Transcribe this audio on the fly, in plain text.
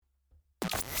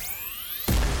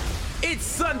It's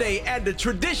Sunday and the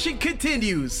tradition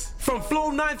continues. From Flow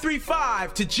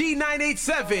 935 to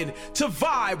G987 to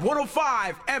Vibe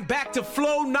 105 and back to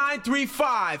Flow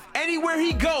 935. Anywhere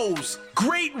he goes,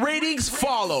 great ratings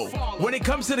follow. When it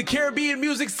comes to the Caribbean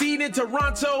music scene in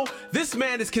Toronto, this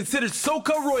man is considered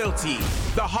soca royalty.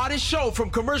 The hottest show from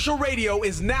commercial radio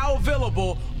is now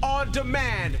available on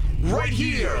demand right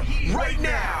here, right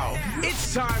now.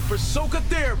 It's time for Soca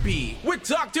Therapy with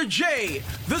Dr. J,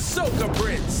 the Soca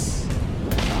Prince.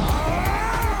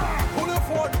 Pull your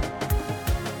phone.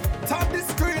 Tap the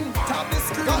screen.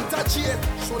 Don't touch it.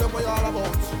 Show them what you're all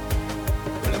about.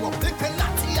 Pull them up. Little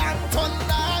Natty and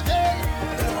Thunder again.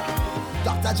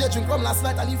 Dr. J drink from last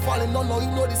night and he falling down. Now he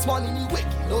know this morning he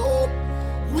waking up.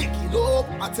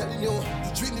 I'm telling you,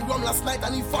 he drink the rum last night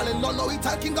and he falling down. Now he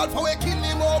thanking God for waking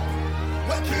him up.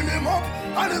 And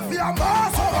if you're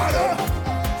boss over there,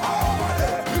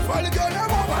 you find the girl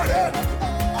them over there,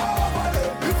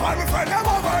 you find the friend them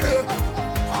over there,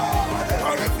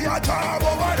 and if you're job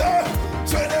over there,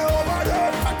 Jenny over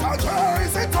there, Dr. J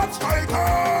is a top striker.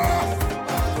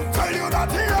 Tell you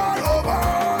that he all over.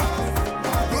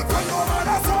 You tell no man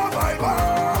a survivor.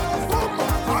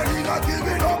 And he not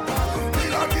giving up.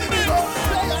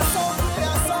 Play a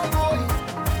song, boy.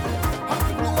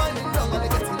 Happy blue winding down and they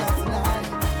getting out tonight.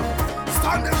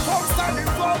 Standing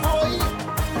firm, boy.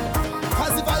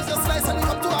 Cause the vibes just nice and we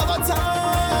come to have a time.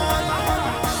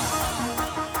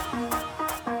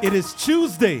 It is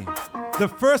Tuesday, the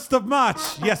 1st of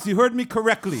March. Yes, you heard me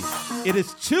correctly. It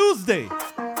is Tuesday,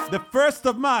 the 1st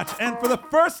of March. And for the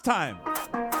first time,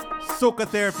 Soca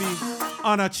Therapy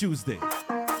on a Tuesday.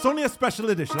 It's only a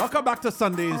special edition. I'll come back to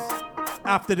Sundays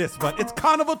after this, but it's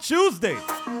Carnival Tuesday.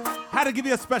 Had to give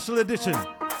you a special edition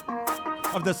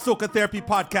of the Soca Therapy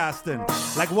podcast. And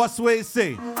like What's-Way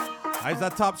say, I's a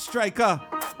top striker.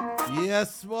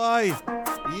 Yes, boy.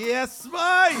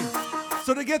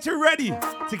 So to get you ready,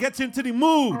 to get you into the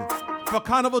mood for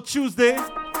Carnival Tuesday,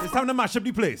 it's time to mash up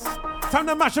the place. Tear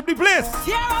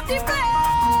up the place!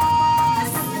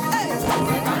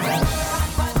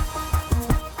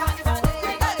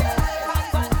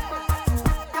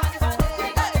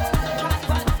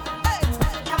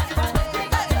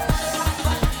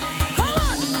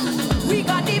 We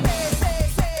got the bass.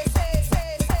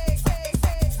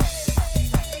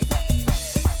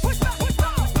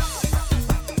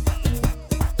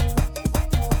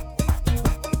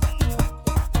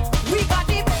 We got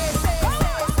the bass.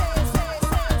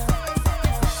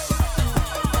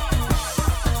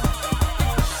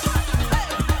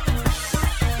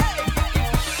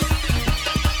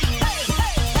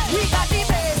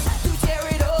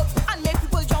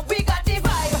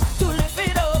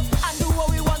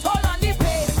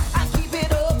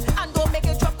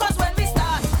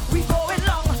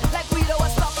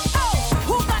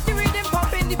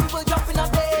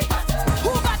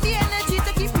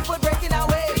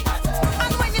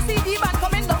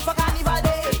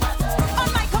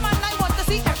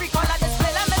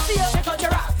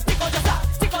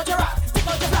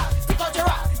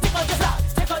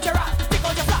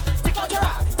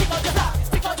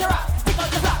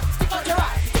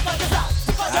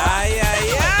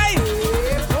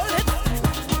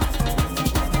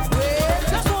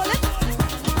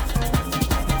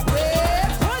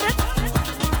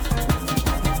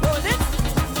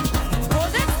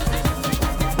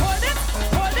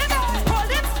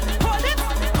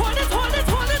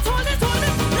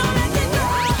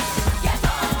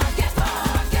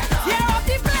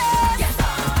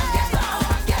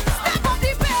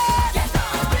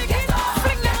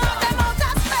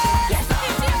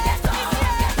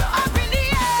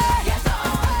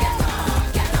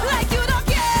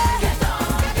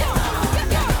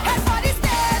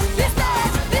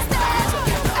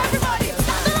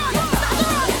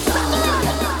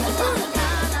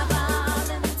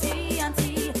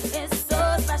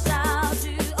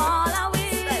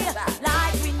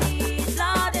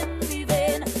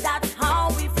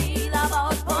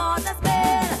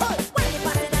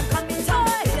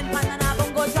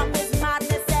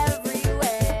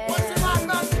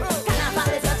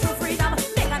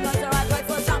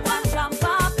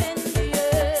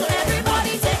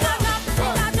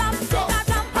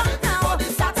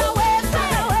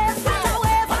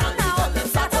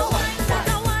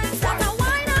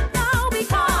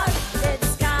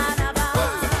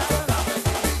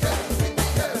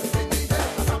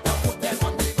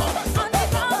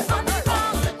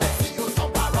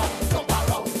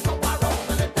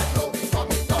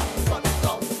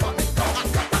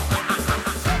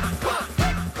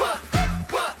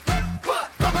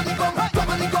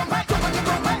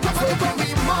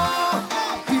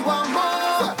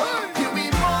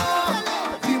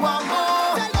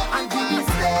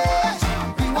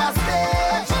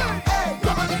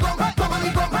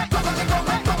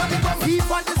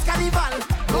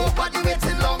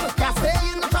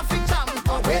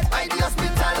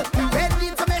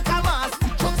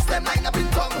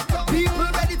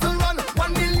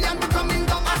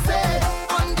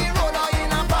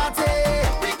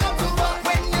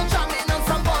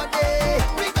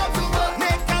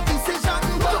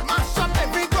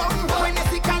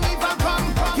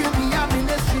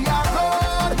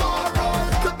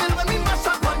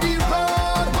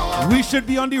 should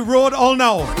be on the road all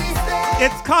now.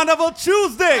 It's Carnival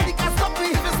Tuesday.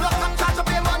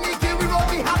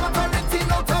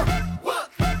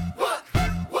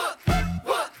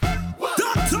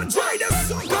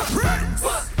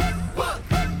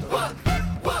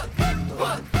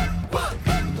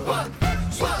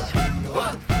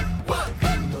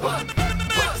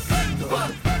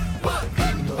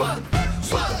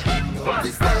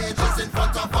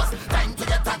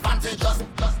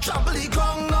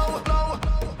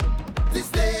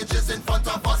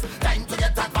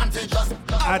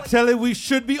 I tell you, we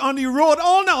should be on the road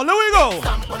all now. There we go.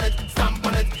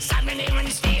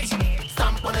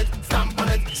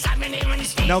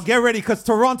 Now get ready, because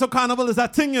Toronto Carnival is a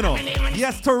thing, you know.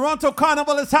 Yes, Toronto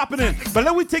Carnival is happening. But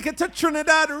let me take it to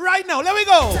Trinidad right now. Let me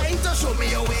go. Time to show me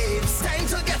your waves. Time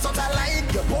to get out of line.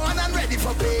 You're born and ready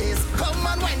for pace. Come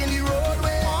and wind in the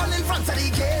roadway. All in front of the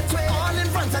gateway. All in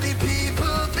front of the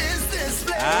people. Business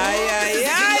place. Aye, aye,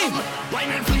 aye. Wine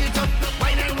and free it up.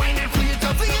 Wine and free it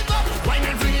up. Free it up. Wine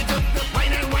and free it up.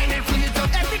 Wine and free it up.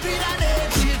 Every beat and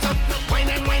edge. Free it up. Wine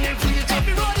and free it up.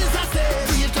 Every road is a stage.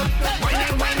 Free it up. Wine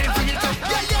and free it up.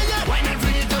 Yeah, yeah, yeah. Wine and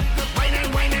free it up. Wine and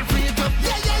free it up.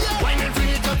 Yeah, yeah, yeah. Wine and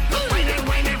free it up. Wine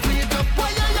and free it up. Why,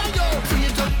 yeah, yeah, yo. Free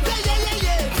it up. Yeah, yeah, yeah,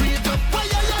 yeah. Free it up. Why,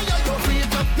 yeah, yeah, yeah, yo. Free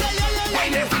it up. Yeah, yeah, yeah, yeah.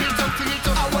 Wine and free it up. Free it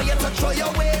up. I want you to throw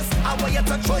your waist. I want you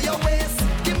to throw your waist.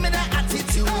 Give me that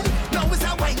attitude. Now it's a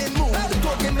whining mood.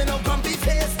 Don't give me no grumpy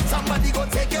face. Somebody go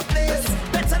take your place.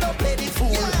 Better don't play the fool.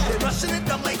 They're rushing it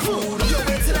down like food. You're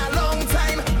waiting a long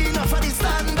time. Enough of the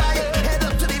standby. Head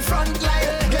up to the front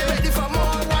line. Get ready for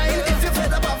more wine. If you're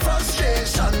fed up of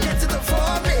frustration, get to the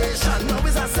formation. Now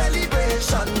it's a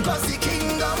celebration. Cause the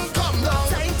kingdom come down.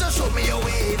 Time to show me your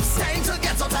waves. Time to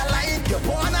get out of line. You're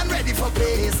born and ready for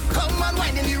pace. Come and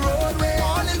wind in the roadway.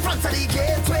 All in front of the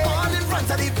gateway. All in front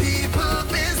of the people.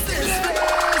 Business place.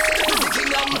 This is the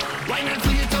kingdom. Wine and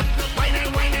free it up. Wine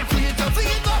and free it up. Free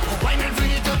it up. Wine and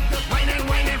free it up. Wine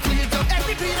and free it up.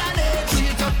 Every beat and edge. Free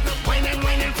it up. Wine and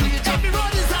free it up. Every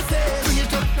road is a stage. Free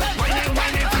it up. Wine and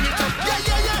free it up. Yeah,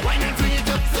 yeah, yeah. Wine and free it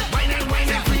up. Wine and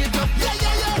free it up. Yeah,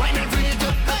 yeah, yeah. Wine and free it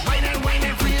up. Wine and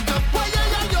free it up. Why, yeah,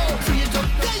 yeah, yo. Free it up.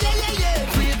 Yeah, yeah, yeah, yeah.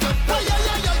 Free it up. Why, yeah,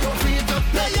 yeah, yeah, yo. Free it up.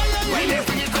 Yeah, yeah, yeah, yeah. Wine and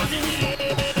free it up.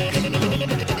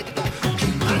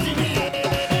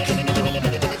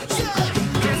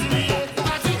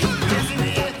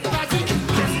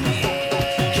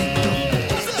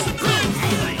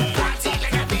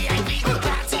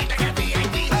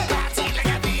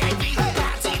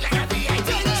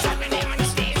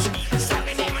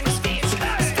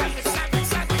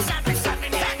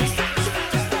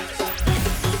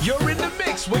 You're in the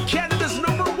mix with Canada's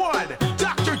 #1,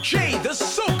 Dr. J, the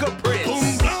Soca Prince.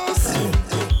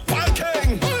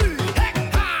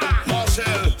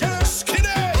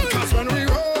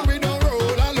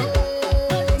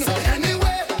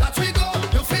 Anywhere that we go,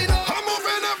 you feel no. I'm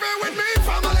moving everywhere with me,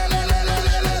 family.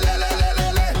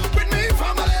 With me,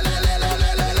 family.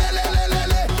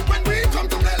 When we come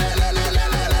to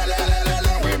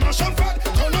we mash up fat,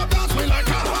 turn up dance, we like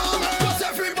a hammer. Cause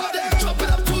everybody jump it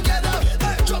up together,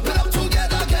 together.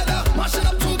 Mash it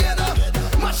up together,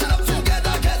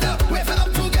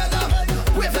 together.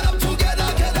 Wave it up together,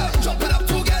 jump it up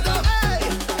together. Hey,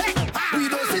 we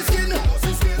don't see skin,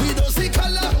 we don't see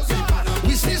color,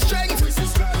 we see strength,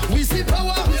 we see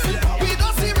power, we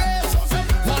don't see race,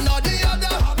 one or the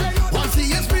other. Once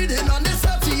he is breathing on this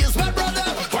earth, he is my brother.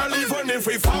 Well, even if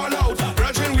we fall out,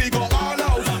 brethren, we go all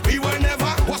out. We will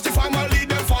never watch the family,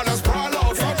 them fathers sprawl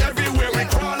out. From everywhere we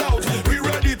crawl out, we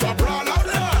ready to brawl out.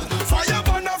 Fire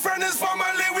burn a friend is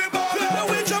family, we ball out.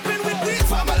 We jumping with we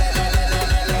Family,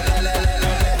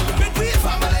 with we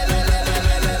family,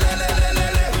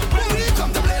 when we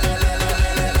come to we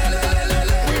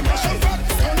mash up back,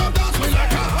 turn up dance, we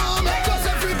like a hammer. cause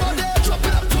everybody jump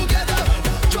it up together,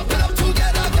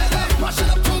 mash it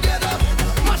up together,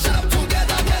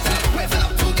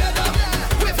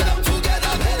 wave it up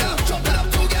together, jump it up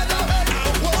together.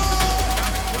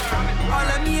 All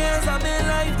them years of my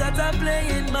life that I'm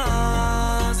playing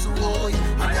mass, oh,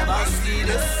 I never see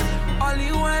this. All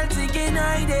the world thinking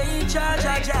I they in charge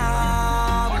of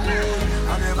job, oh,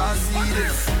 I never see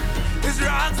this. It's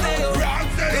Roxdale,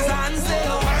 it's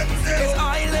Hansdale, it's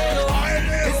Oildale,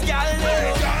 it's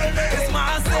Galdale, it's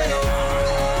Marcel.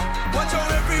 Watch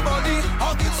out everybody,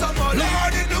 I'll get somebody.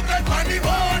 Lord, it look like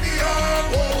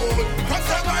pandemonium, oh. From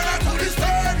Savannah to the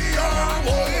stadium,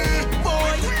 oh.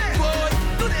 Boy,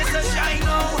 do this a shine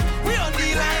now. We on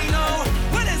the line now.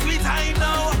 When is we time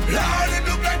now? Lord, it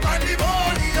look like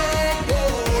pandemonium,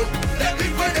 oh. Let me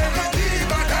put them on the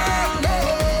bottom, no.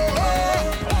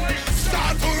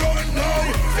 Start to run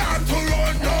now, start to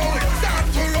run now, start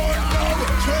to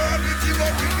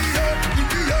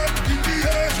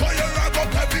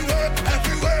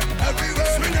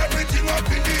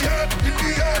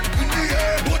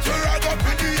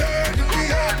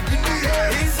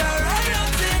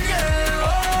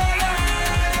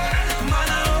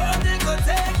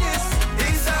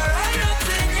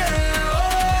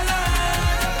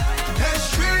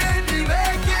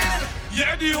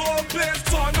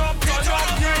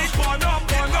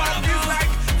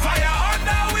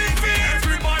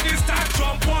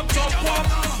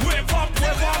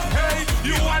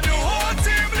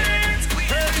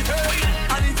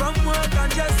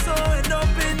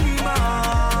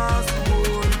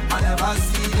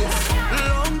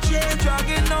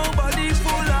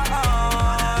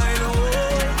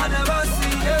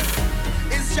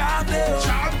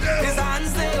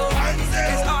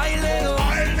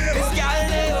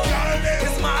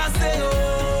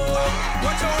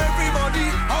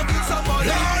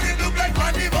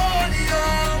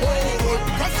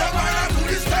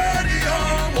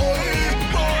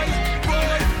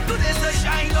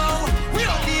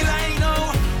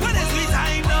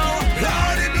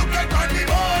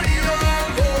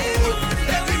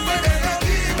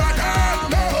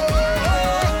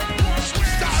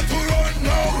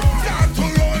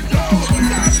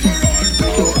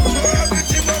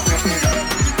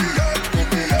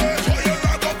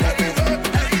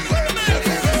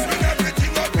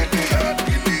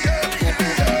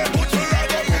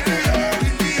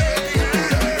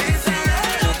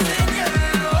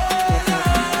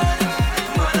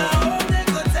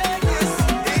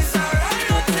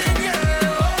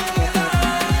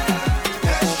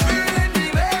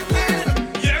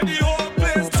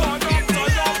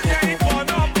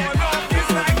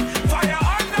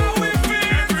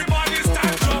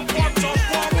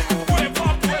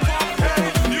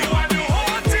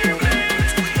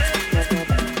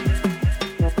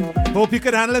Hope you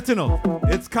can handle it, you know.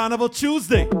 It's Carnival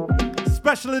Tuesday.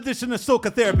 Special edition of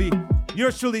Soca Therapy.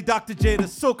 Yours truly, Dr. J, the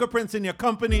Soca Prince in your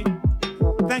company.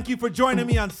 Thank you for joining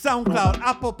me on SoundCloud,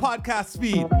 Apple Podcast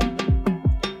feed.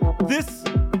 This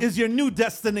is your new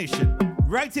destination.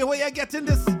 Right here where you're getting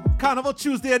this Carnival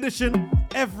Tuesday edition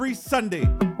every Sunday.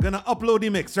 Gonna upload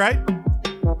the mix, right?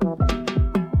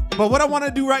 But what I want to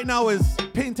do right now is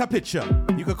paint a picture.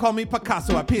 You could call me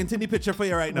Picasso. I'm painting the picture for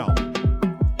you right now.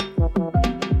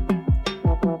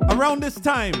 Around this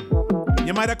time,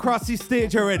 you might have crossed the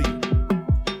stage already.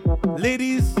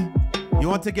 Ladies, you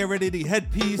want to get rid of the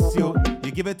headpiece. You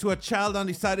give it to a child on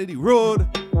the side of the road.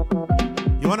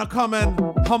 You want to come and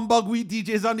humbug we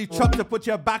DJs on the truck to put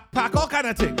your backpack, all kind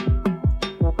of thing.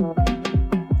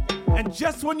 And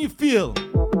just when you feel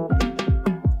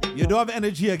you don't have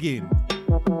energy again,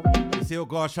 you say, oh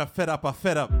gosh, I'm fed up.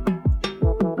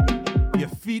 Your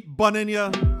feet burning you.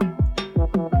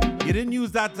 You didn't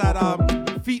use that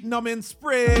feet numbing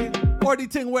spray or the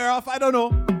thing wear off, I don't know.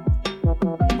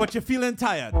 But you're feeling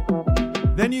tired.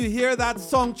 Then you hear that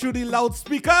song through the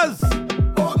loudspeakers.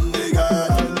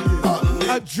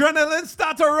 Adrenaline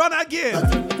start to run again.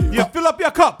 You fill up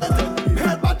your cup. And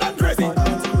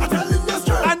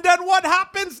then what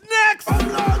happens next?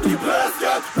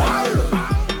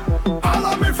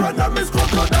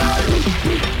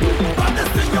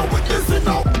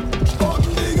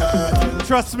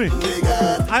 Trust me,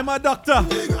 I'm a doctor.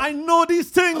 I know these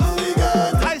things.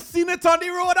 I've seen it on the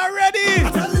road already.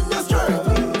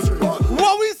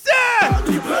 What we said?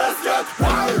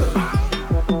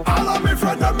 All of me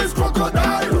friend them is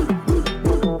crocodile.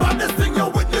 But this thing you're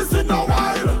witnessing a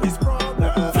while.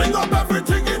 Fling up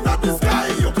everything in the sky.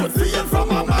 You could see it from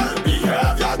a mile.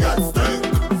 Behavior gets stink.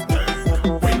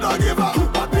 We don't give up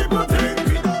what people think.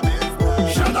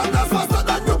 Shut up, that's faster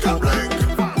than you can blink.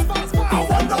 I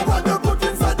wonder what they put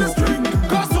inside this drink.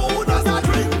 Cause soon as I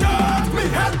drink that, me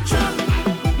head chip.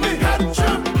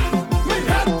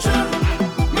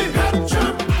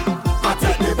 I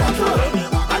take the bottle.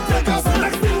 I take a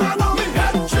select thing and now me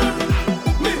head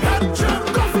chip.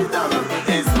 Coffee down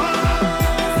is mine.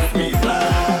 Me fly,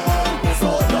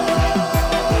 so don't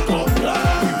comply.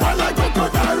 Why like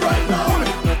crocodile right now?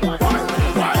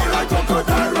 Why like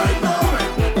crocodile right now?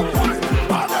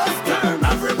 Understand,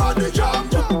 everybody jump.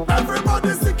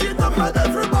 Everybody sick in the head,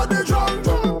 everybody drunk.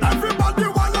 Everybody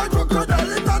want like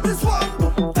crocodile in that this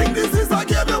one. Think this is a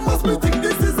game, you must be think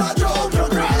this is a joke. You're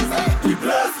crazy. The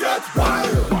place gets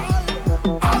wild.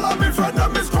 All of me friend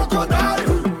them is crocodile.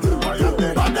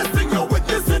 But the thing you're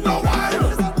witnessing a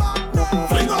while.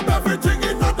 Fling up everything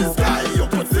in the sky. You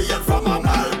could see it from a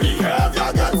mile.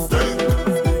 Behavior gets stink.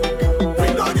 We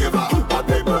don't give up what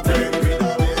people think.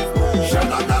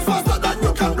 Shut up, that's faster than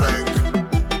you can blink.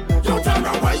 You tell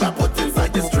me where you put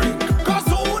inside this drink. Cause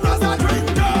soon as I drink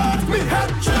that, me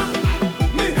head chip.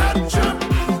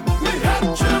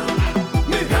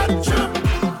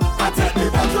 I take the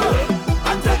bottle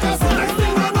and take a select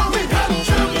thing and now me head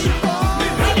chip.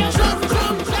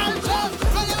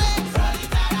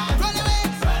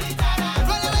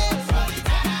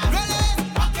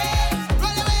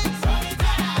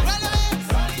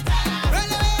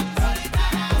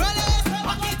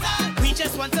 We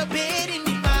just want to bid in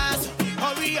the mass.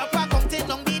 Hurry up and counting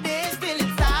down the days till it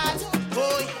starts.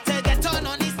 Boy, to get on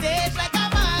the stage like a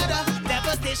mother.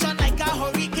 Devastation like a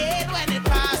hurricane when it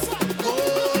pass.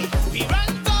 Boy, we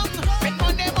run down when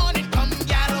Monday morning come.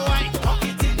 Gather wine, cock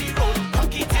it in the road,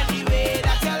 cock it anyway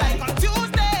that you like. On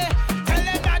Tuesday, tell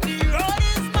them that the road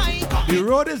is mine. The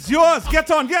road is yours. Get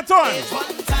on. It's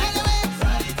one time.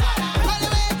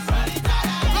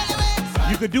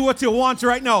 You could do what you want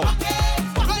right now.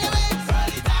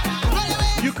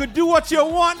 You could do what you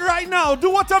want right now.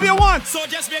 Do whatever you want. So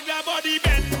just make your body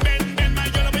bend, my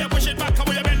girl, when you push it back, how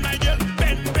you bend, my girl.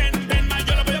 Bend, my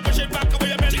girl, when you push it back, how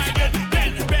you bend, my girl.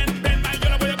 Bend, my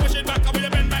girl, when you push it back, how you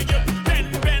bend, my girl.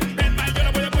 Bend, my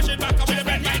girl, when you push it back, how you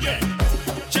bend, my girl.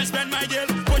 Just bend, my girl,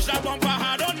 push that bumper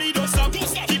hard, don't need no stop.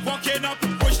 Keep walking up,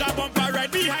 push that bumper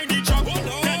right behind the truck.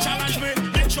 Then challenge me,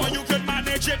 make sure you can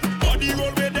manage it. Body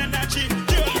roll with energy.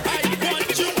 Girl, I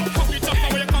want you. Cock it up,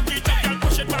 how you cock it up, girl,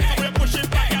 push it back, how you push it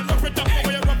back, girl, rough it up, how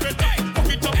you rough it up.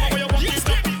 Cock it up, how you walk it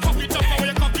up. Cock it up, how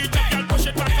you cock it up, girl, push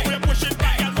it back, how you push it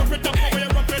back, girl, rough it up, how you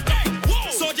rough it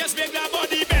up. So just make that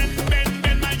body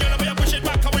bend, my girl, how you push it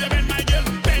back, how you bend, my girl.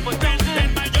 Bend,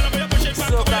 my girl, how you push it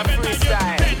back, how you bend, my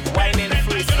girl. Whining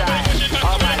freestyle.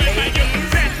 All my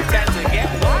ladies, time to get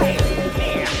wild.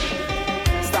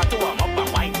 Start to warm up and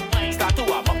wine. Start to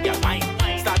warm up your mind.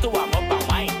 Start to warm up and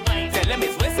wine. Tell them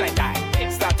it's waist like that.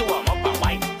 Start to warm up and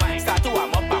wine. Start to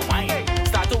warm up and wine.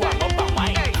 Start to warm up and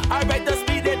wine. Alright, the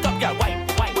speed it up, girl. Wine.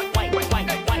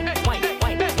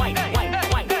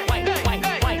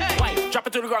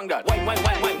 that. Wine, wine,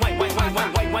 wine, wine, wine, wine, wine,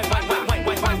 wine, wine, wine, wine, wine,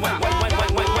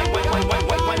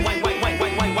 wine,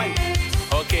 wine, wine, wine.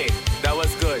 Okay, that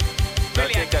was good. Now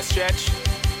take a stretch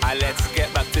and let's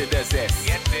get back to the zest.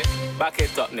 Back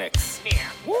it up next.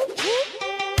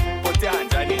 Put your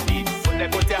hands on your knees.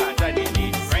 Put your hands on your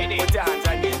knees. Put your hands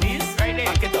on your knees.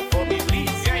 Back it up for me,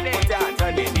 please. Put your hands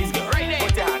on your knees, girl.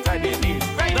 Put your hands on your knees.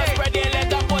 Now spread your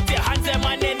leg up. Put your hands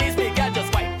on your knees. Big girl,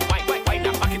 just wine, wine, wine, wine.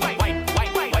 Now back it up, wine,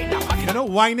 wine, wine, wine. Now back it up. You know,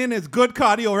 whining is good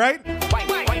cardio, right? Wine,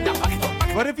 wine, wine. Now back it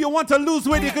up. But if you want to lose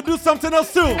weight, you can do something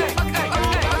else too. If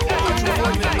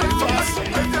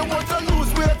you want to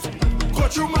lose weight, go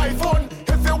through my phone.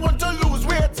 If you want to lose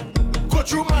weight, go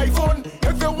through my phone.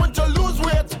 If you want to lose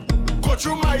weight, go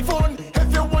through my phone.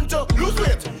 If you want to lose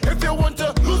weight, if you want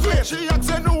to lose weight. She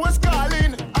asking who is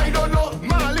calling. I don't know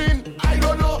Marlene. I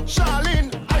don't know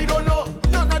Charlene. I don't know.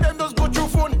 None of them just go through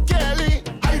phone. Kelly.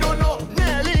 I don't know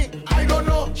Nelly. I don't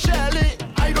know Shelly.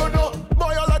 I don't know.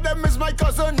 Boy, all of them is my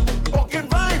cousin. Bunkin'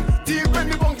 Vine, deep in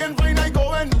the Bunkin' Vine I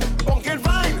going. Bunkin'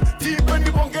 Vine, deep in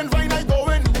the Bunkin' Vine I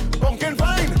going. Bunkin'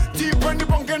 Vine, deep in the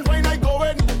Bunkin' Vine I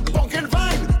going. Bunkin'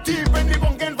 Vine, deep in the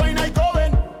Bunkin' Vine I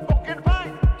going. Bunkin'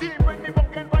 Vine, deep in the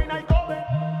Bunkin' Vine I going.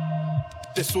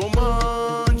 This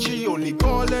woman, she only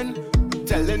calling,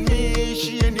 telling me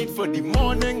she ain't it for the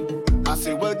morning. I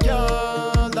say, well,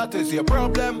 girl, that is your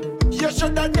problem. You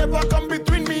should have never come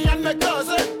between me and my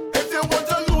cousin. If you want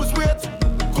to lose weight,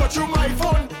 go through my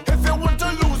phone. If you want to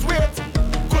lose weight,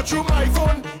 go through my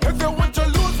phone. If you want to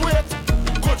lose weight,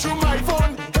 go through my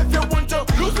phone. If you want to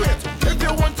lose weight, if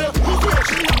you want to lose weight.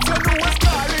 She asks who is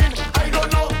calling. I don't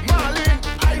know Marlene.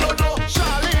 I don't know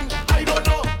Charlene. I don't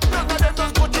know. None of them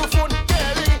just go through phone.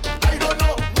 Kelly. I don't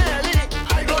know Nelly.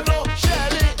 I don't know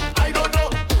Shelly. I don't know.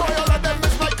 Boy, all of them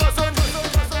is my cousin.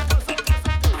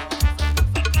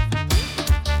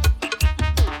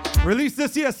 Release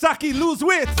this year, Saki, lose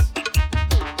weight.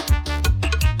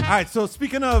 All right, so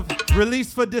speaking of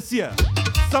release for this year,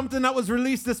 something that was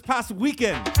released this past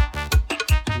weekend.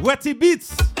 Wetty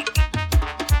Beats.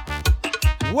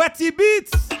 Wetty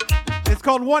Beats. It's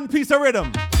called One Piece of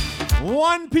Rhythm.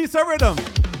 One Piece of Rhythm.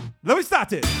 Let me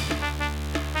start it.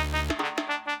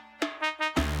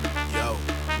 Yo.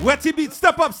 Wetty Beats,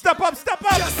 step up, step up, step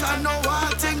up. Yes, I know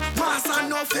one thing. Mass and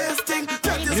no face thing.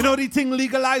 You know the thing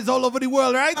legalized all over the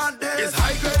world, right? It's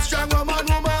high grade, strong woman.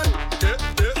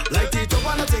 Light it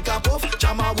up and take a puff.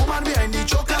 Jam a woman behind the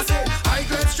choker. Say, high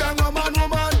grade, strong woman.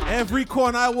 Every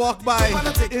corner I walk by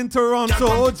in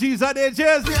Toronto, OGs at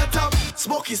edges.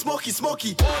 Smoky.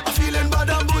 I'm feeling bad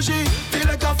and bougie. Feel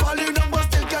like I'm falling down, but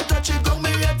still can't touch it. Got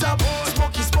me head up.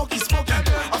 Smoky.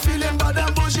 I'm feeling bad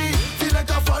and bougie. Feel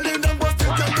like I'm falling down, but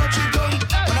still can't touch it.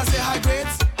 When I say high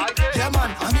grades, yeah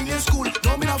man, I'm in school.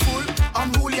 No me not fool.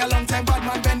 I'm holy a long time, bad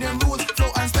man bending rules.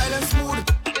 Flow and style and smooth.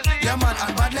 Yeah man,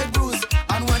 and bad leg bruise.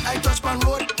 And when I touch pan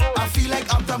road, I feel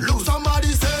like I'm the blue. Somebody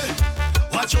say,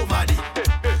 watch your body.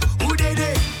 Who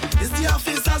they? It's the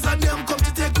officers and them come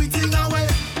to take we thing away.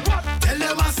 Tell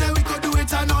them I say we could do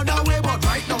it another way, but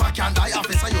right now I can't die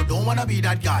officer. You don't wanna be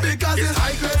that guy because it's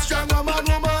high grade, strong woman.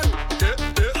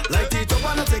 Light it up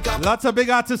and I take a. Lots of big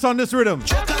artists on this rhythm.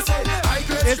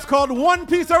 It's called One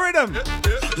Piece of Rhythm.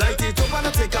 Light it up and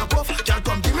I take a puff. Can't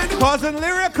come give me the. Causing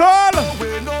lyrical.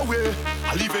 No way.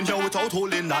 I leave in here without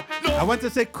holding that. No. I went to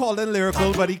say calling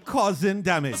lyrical, but he causing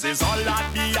damage.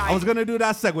 I was gonna do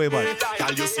that segue, but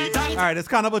all right, it's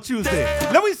Carnival Tuesday.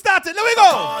 Let me start it. Let me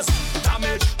go.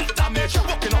 Damage. You're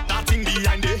walking up that thing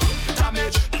behind it.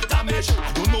 Damage.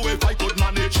 I don't know if I could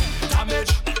manage.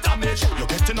 Damage. You're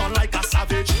getting on like a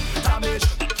savage. Damage.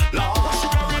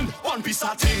 Lord, one piece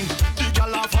of thing. The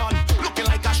girl have on, looking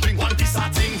like a string. One piece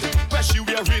of thing. Where she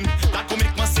wearing? That could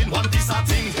make me sin. One piece of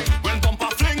thing. When bumper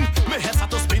fling, my head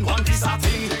start to spin. One piece of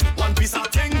thing. One piece of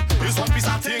thing is one piece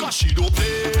of thing. Cause she don't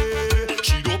play.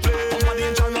 Bumper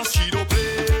dangerous, she don't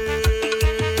play.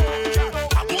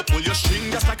 I go pull your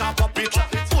string just like a puppet.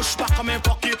 Push back on my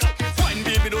pocket. Fine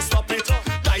baby, don't stop it.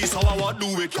 That is how I want to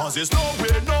do it. Cause there's no way.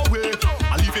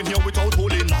 I live in here without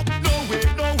holding that. No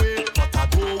way. But I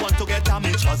don't want to get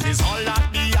damaged. Cause it's all that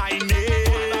behind me.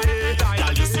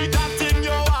 Girl, you see that in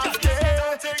your heart.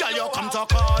 Girl, you come to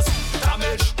cause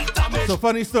damage. So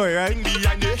funny story, right?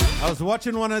 I was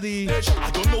watching one of the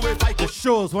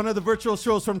shows, one of the virtual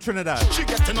shows from Trinidad.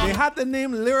 They had the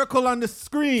name Lyrical on the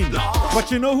screen,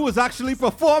 but you know who was actually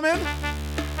performing?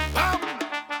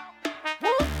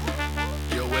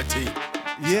 Yo, Wetty.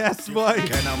 Yes, boy.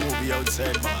 Can I move you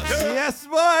outside, boss? Yes,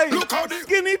 boy. Look how the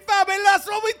Skinny fabulous,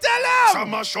 what we tell him? some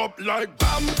mash up like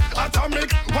bam,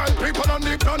 atomic. While people on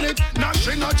the planet,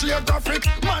 National Geographic.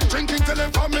 Man drinking till they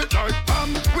vomit like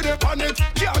bam. With a panic,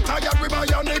 can't tired with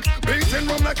bionic. Beating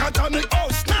rum like a tonic. Oh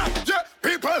snap, yeah.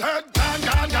 People head gone,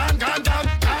 gone, gone, gone, gone,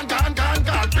 gone, gone, gone,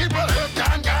 gone. People head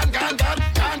gone, gone, gone, gone,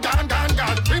 gone, gone, gone,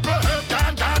 gone. People head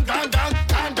gone, gone, gone, gone,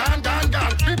 gone, gone, gone,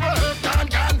 gone. People head gone,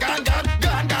 gone, gone, gone,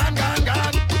 gone, gone, gone,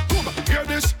 gone. Boom, hear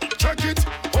this, check it.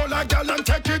 Hold a gal and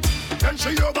take it. Then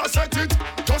she overset it.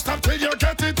 Just stop till you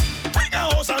get it. Bring a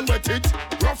house and wet it.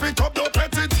 Rough it up, don't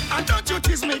pet it. And don't you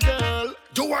tease me, girl.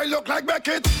 Do I look like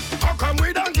Beckett? How come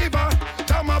we don't give her?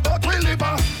 Tell my butt we live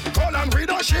her. Call and we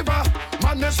don't shiver.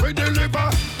 Madness we deliver.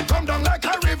 Come down like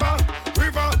a river.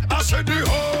 River, I said the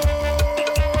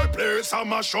whole place I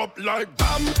mash up like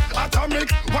bam.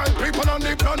 Atomic, while people on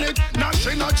the planet.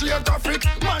 National Geographic.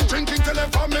 Man drinking till they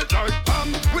vomit like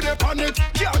bam. With a panic,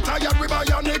 can't tired with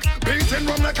bionic. Beating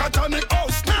rum like a tonic. Oh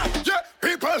snap, yeah.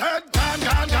 People head gone,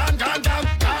 gone, gone, gone,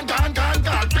 gone, gone, gone, gone,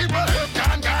 gone. People head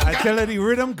gone, gone, I tell you, the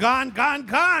rhythm gone, gone,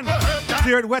 gone.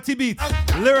 Here at Wetty Beats,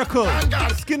 Lyrical,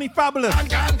 Skinny Fabulous.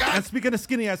 And speaking of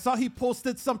Skinny, I saw he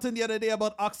posted something the other day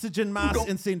about Oxygen Mass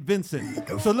in St. Vincent.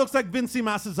 So it looks like Vincy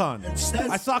Mass is on.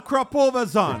 I saw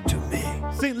Cropova's on.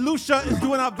 St. Lucia is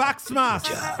doing a Vax Mass.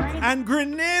 And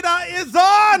Grenada is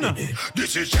on.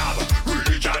 This is job,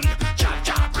 religion, job,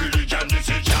 job, religion. This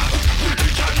is job,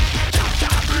 religion, job,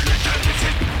 job, religion. This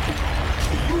is.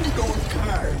 You don't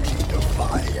carry the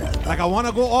fire. Like I want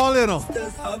to go all in.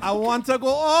 I want to go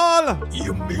all.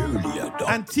 You merely a dog.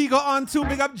 Antigua on too.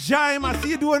 Big up Jaime. I see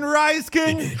you doing Rise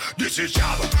King. This is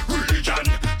job, religion,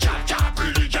 job, job,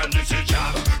 religion. This is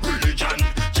job, religion,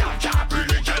 job, job,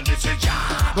 religion. This is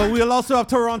job. But we'll also have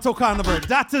Toronto Carnival.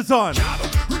 That is on.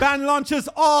 Band launches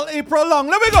all April long.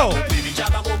 Let me go.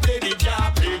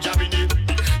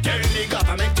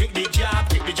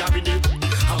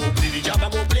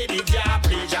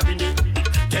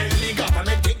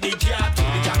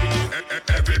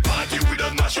 Every party we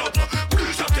don't mash up. We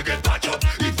just have to get patch up.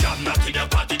 If job not in a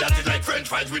party, that is like French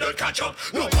fries, we don't catch up.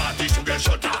 No party should get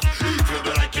shut up. If you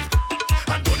don't like it,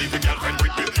 and don't even girlfriend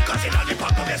with me, cause in all the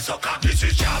park of the sucker. This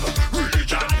is job,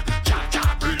 religion, job,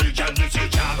 job, religion. This is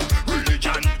job,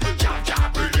 religion, job,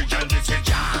 job, religion. This is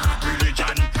job,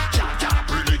 religion, job, job,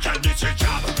 religion. This is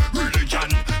job, religion,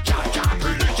 job, job,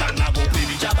 religion. I go play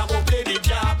the job, I go play the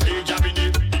job, play job in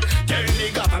it. Tell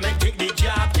the government take the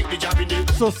job in it.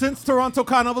 So since Toronto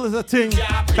Carnival is a thing,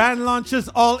 band launches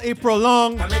all April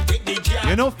long.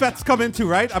 You know Fet's coming too,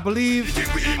 right? I believe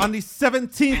on the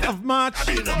 17th of March,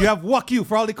 you have Walk You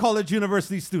for all the college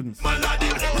university students.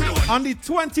 On the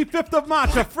 25th of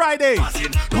March, a Friday,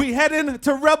 we heading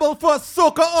to Rebel for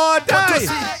Soca or Die.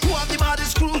 Who are the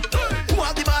maddest crew? Who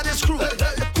are the maddest crew?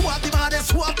 Who are the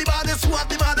maddest? Who are the maddest? Who are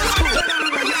the maddest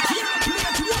crew?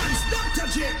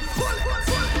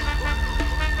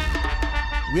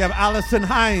 We have Allison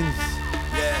Hines,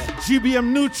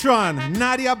 GBM Neutron,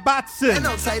 Nadia Batson,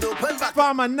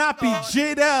 Farmer Nappy,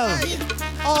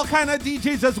 Jadel, all kind of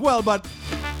DJs as well. But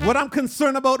what I'm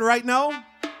concerned about right now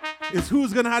is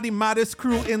who's going to have the maddest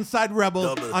crew inside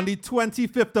Rebel on the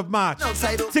 25th of March.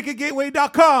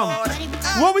 Ticketgateway.com.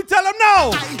 What we tell them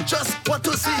now? I just want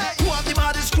to see who are the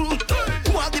maddest crew?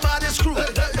 Who are the maddest crew?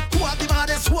 Who are the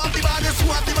maddest? Who are the maddest? Who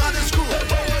are the maddest crew?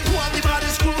 Who are the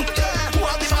maddest crew? Who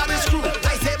are the maddest crew?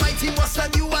 I say my team was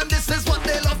on you and this is what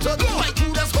they love to do. My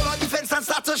crew does go on defense and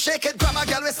start to shake it. Grab a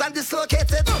girl waist and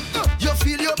dislocate it. You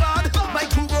feel you're bad? My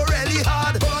crew go really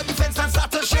hard. Go on defense and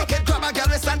start to shake it. Grab a girl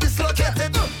waist and dislocate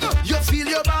it. You feel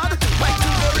you're bad? My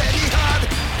crew go really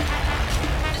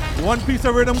hard. One piece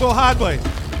of rhythm go hard, boy.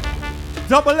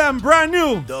 Double M, brand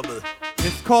new. Double.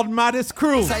 It's called Maddest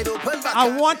Crew. Side open back. I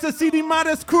want to see the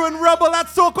Maddest Crew in Rebel at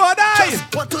Soca or Die.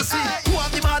 Just want to see who are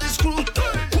the maddest crew?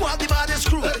 Who are the maddest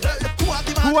crew? Who are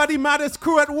the Who are the maddest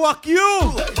crew at Walk You?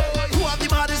 Who are the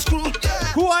maddest crew?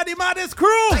 Who are the maddest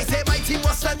crew? I say my team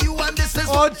was on you and this is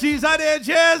Oh, jeez, are they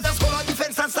jazz? Let's go on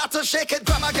defense and start to shake it.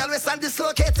 Grab a girl waist and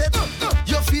dislocate it.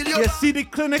 You feel your You see the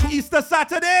clinic Easter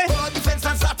Saturday? go on defense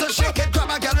and start to shake it.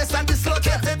 Grab a girl waist and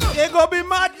dislocate it. It gonna be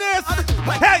madness.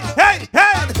 Hey, hey,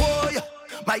 hey. Boy,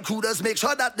 my crew does make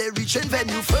sure that they reach in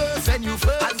venue first. And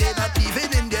they're not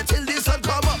leaving in there till the sun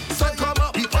come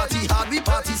up. We party hard, we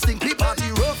party stink, we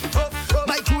party rough.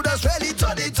 My crew does really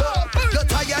turn it up. You're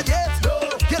tired yet? No.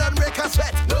 You don't break a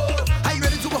sweat? No. Are you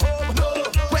ready to go home? No.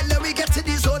 Well, then we get to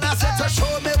the zone, I said to show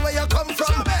me where you come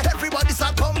from. Everybody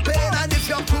start pumping, and if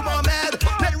your crew more mad,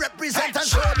 then represent and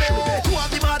show me. Who are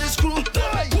the maddest crew?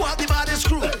 Who are the maddest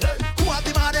crew? Who are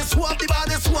the maddest? Who are the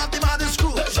maddest? Who are the maddest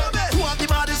crew? Who are the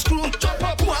maddest crew?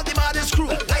 Who are the maddest crew?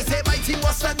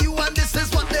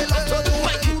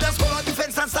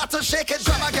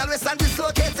 wrist and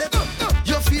dislocate it.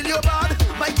 You feel your bad,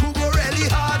 my crew go really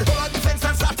hard. Hold on the fence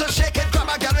and start to shake it. Grab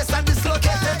a girl wrist and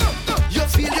dislocate it. You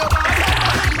feel your bad.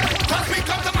 Cause we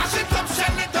come to mash it up,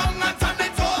 shell it down and turn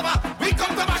it over. We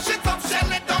come to mash it up,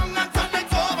 shell it down and turn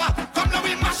it over. Come now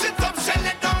we mash it up, shell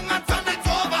it down and turn it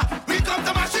over. We come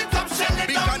to mash it up, shell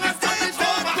it down and turn it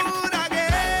over. Good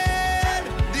again.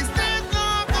 The stage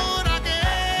not good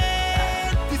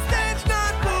again. The stage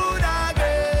not good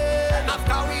again.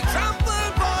 After we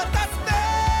trample for the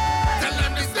stage. Tell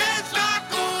them the stage not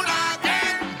good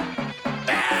again.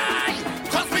 Hey!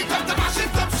 Cause we come to mash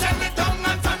it up, shell it down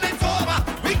and turn it over.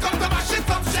 We come to mash it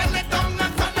up, shell it down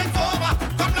and turn it over.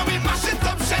 Come now we mash it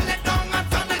up, shell it down and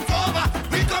turn it over.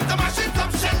 We come to mash it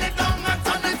up, shell it down and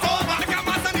turn it over. Make a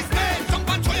mass on the stage, jump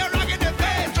and throw your rag in the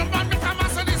face. Jump and make a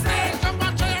mass on the stage, jump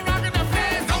and throw your rag in the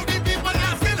face. Now the people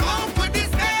asking, how could this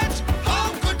stage? How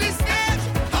could this stage?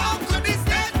 How could this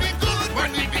stage be good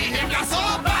when we behave so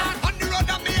bad? On the road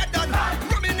I'm here done,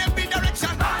 running every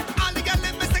direction. All the girls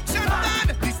in my section done.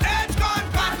 The stage gone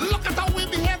bad. Look at how we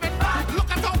behaving.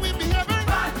 Look at how we behaving.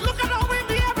 Look at how we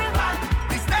behaving.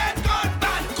 The stage gone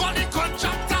bad. Call the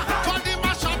contractor, call the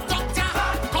mash-up doctor,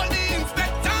 call the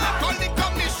inspector, call the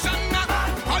commissioner,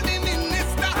 call the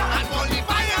minister, and call the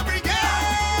fire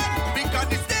brigade. Because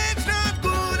the stage not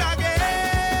good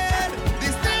again. The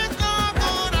stage not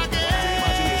good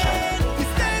again. The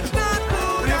stage not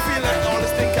good. You feel like all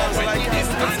this thing comes like this.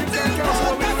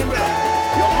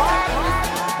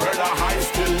 Brother high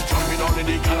still jumping on in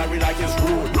the gallery like it's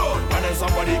rude. And then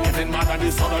somebody getting mad at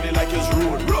this other like it's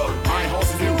rude. My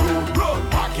house is the rude.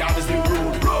 Backyard is the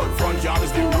rude. Front yard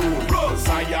is the rude.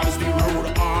 Side yard is the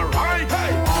rude. Alright,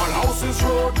 hey. All houses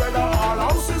road, brother. All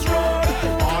houses road.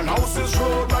 All houses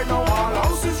road right now. All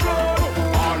houses road.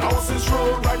 All houses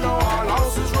road right now. All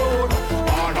houses road.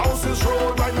 All houses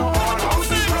road right now. All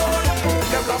houses road.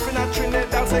 Them laughing at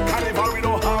Trinidad, say carnival, we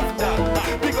don't have that.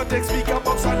 We go take speaker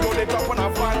box and load it up on a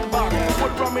van back.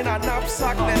 Put rum in a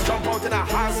knapsack, then jump out in a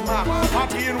hazmat.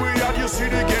 Happy in we are, you see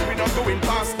the game, we not going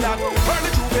past that.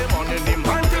 Early Juve morning, the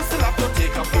man will still have to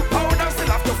take up the powder, still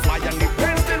have to fly, and the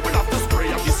pen still will have to spray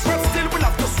up. The sweat still will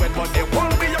have to sweat, but they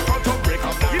won't be a front to break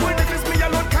up. Even if it's me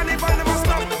alone, carnival never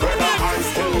stop. Brother, I'm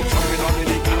still jumping on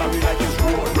in the gallery like it's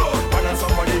road. And then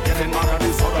somebody getting mad at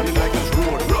this other like it's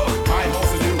road. My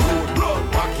house is the road.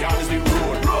 Backyard is the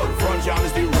road. Front yard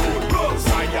is the road.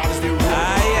 Side yard is the road.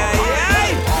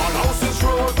 All houses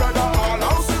road, brother. All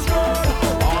houses road.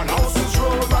 All houses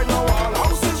road right now. All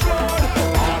houses road.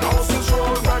 All houses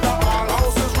road, brother. All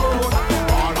houses road.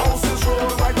 All houses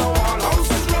road right now. All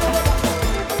houses road.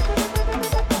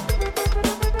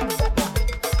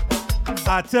 I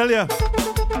tell you,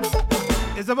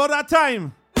 it's about that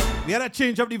time. We had to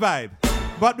change up the vibe.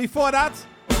 But before that,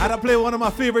 I had to play one of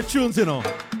my favorite tunes, you know.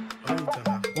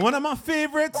 One of my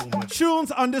favorite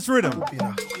tunes on this rhythm.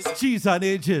 Cheese and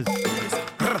ages.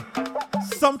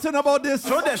 Something about this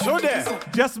Show there.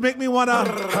 just make me wanna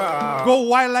go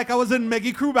wild like I was in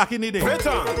Meggie Crew back in the day.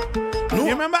 You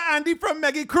remember Andy from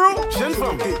Meggie Crew?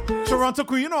 Toronto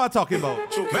Crew, you know what I'm talking about.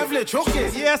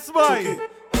 Yes, boy.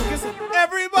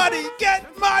 Everybody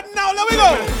get mad now, let me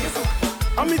go.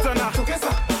 Amitana,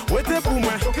 wait a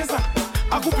boomer,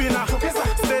 Akupina,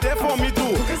 stay there for me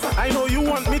too. I know you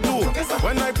want me to.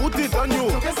 When I put it on you,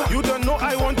 you don't know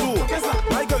I want to.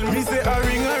 My girl, me say a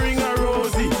ring a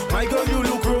rosy. My girl, you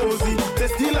look rosy,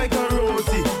 tasty like a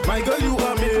rosy. My girl, you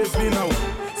amaze me now.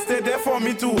 Stay there for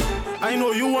me too. I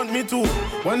know you want me to.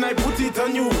 When I put it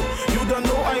on you, you don't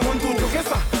know I want to.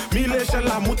 Mile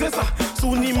shella mutesa,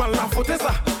 suni mala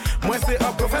fotesa. Moi c'est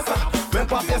un professeur, même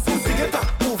pas faire son cigarette.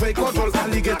 Pouvez control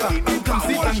alligator, come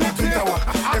sit and be Twitter.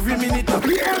 Every minute.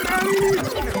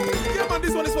 Yeah man,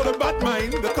 this one is for the bad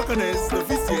mind, the cockiness, the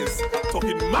vicious,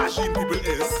 talking mashing people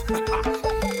is.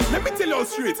 Let me tell you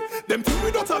straight, them things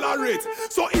we don't tolerate.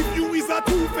 So if you is a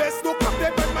two-face, no crap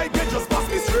them and my get, just pass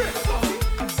me straight.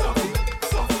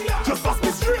 Just pass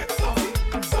me straight.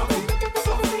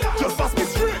 Just pass me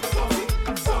straight.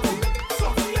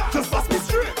 Just pass me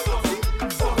straight.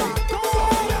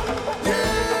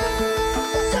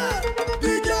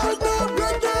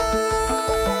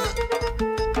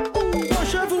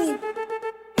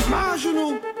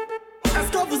 Est-ce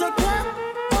que vous êtes prêts?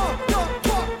 1, 2,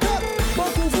 3, 4. Mon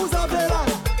coup vous avez là.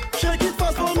 Shake it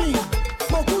fast for me.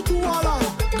 Mon coup tout à là.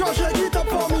 Quand shake it up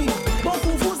for me. Mon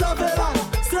coup vous avez là.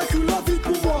 Circule vite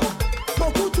pour moi.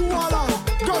 Mon coup tout à là.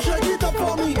 Quand shake it up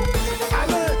for me.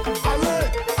 Allez.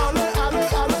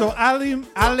 So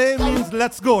Ale means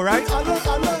let's go, right?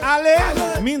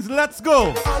 Ale means let's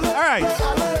go. All right,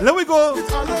 let me go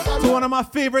to one of my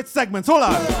favorite segments. Hold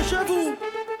on. Chez vous,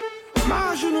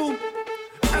 ma genou.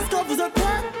 Est-ce que vous êtes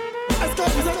prêts? Est-ce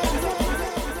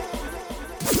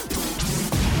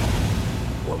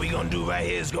What we gonna do right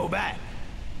here is go back.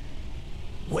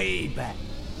 Way back.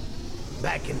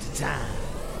 Back into time.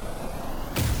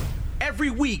 Every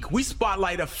week, we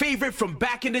spotlight a favorite from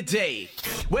back in the day.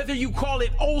 Whether you call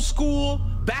it old school,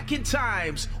 back in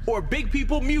times, or big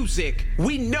people music,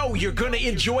 we know you're gonna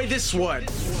enjoy this one.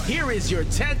 Here is your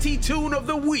Tanty Tune of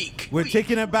the Week. We're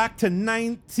taking it back to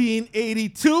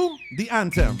 1982, the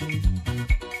anthem.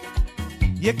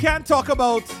 You can't talk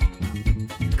about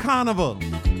Carnival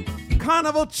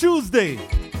Tuesday,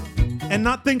 and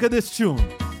not think of this tune.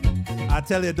 I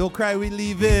tell you, don't cry, we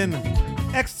leaving.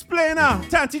 Explainer,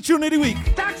 Tanty Tune of the Week.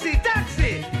 Taxi,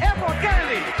 Airport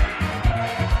Kelly.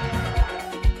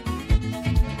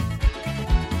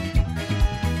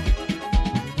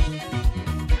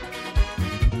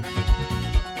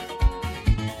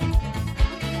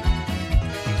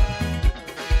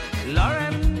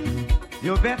 Lauren,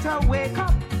 you better wake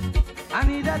up. I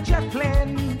need a jet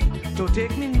plane to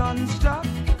take me non-stop.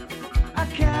 I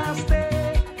can't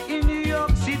stay in New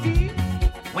York City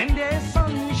when there's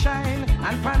sunshine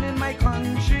and fun in my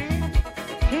country.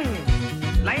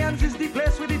 Lions is the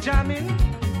place with the jamming,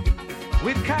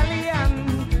 with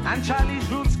Calian and Charlie's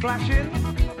roots clashing.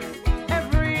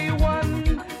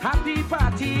 Everyone happy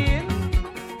partying,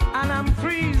 and I'm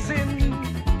freezing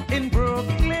in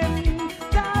Brooklyn.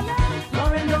 Darling,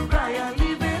 Lauren, don't cry, I'm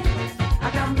leaving. I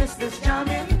can't miss this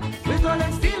jamming with all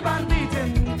that steel band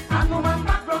beating and woman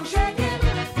background shaking.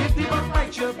 If the butt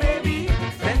bite your baby,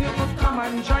 then you could come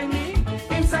and join me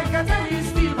inside Kateri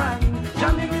steel band,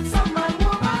 jamming with some man woman.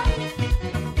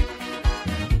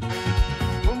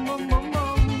 Boom boom boom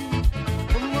boom,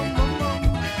 boom boom boom boom,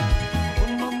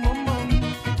 boom boom boom boom.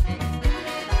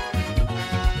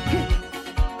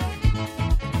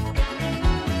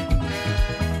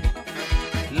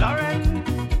 Lauren,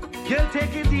 you'll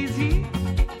take it easy.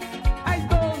 I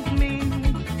don't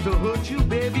mean to hurt you,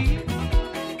 baby.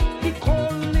 The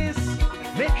coldness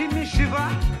making me shiver,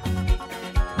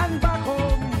 and back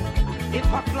home it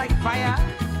hot like fire.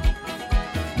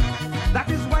 That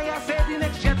is why I said the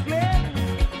next jet plane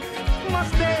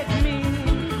must take me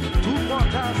to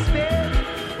Port Spain,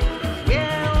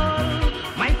 where all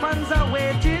my fans are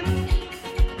waiting,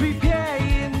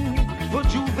 preparing for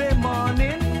Juve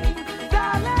morning.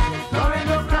 Darling, Lauren,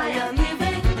 don't cry, I'm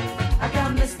leaving. I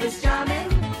can't miss this jamming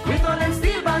with all them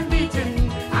steel band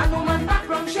beating and woman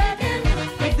background shaking.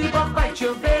 If the buck bite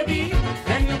your baby,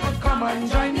 then you could come and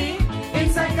join me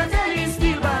inside Kateri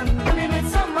steel band, running with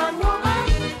some man woman.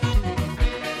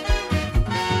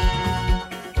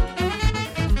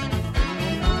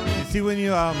 You see when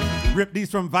you rip these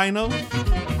from vinyl,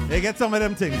 they get some of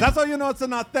them things. That's how you know it's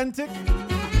an authentic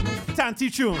Tanty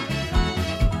Tune.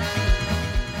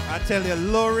 I tell you,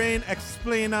 Lorraine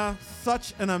Explainer,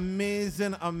 such an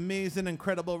amazing,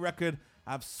 incredible record.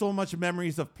 I have so much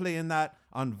memories of playing that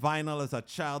on vinyl as a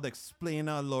child.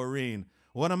 Explainer, Lorraine.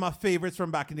 One of my favorites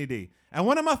from back in the day. And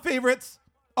one of my favorites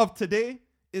of today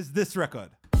is this record.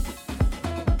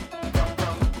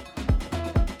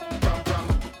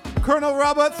 Colonel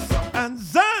Roberts and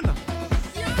Zan. We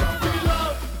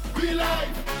love, we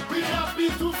life, we happy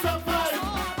to survive.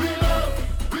 We love,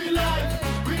 we life,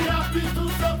 we happy to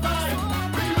survive.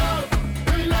 We love,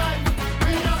 we life,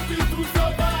 we happy to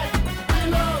survive. We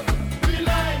love, we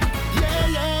life,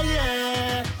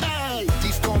 yeah. Hey,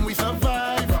 this storm we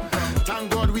survive.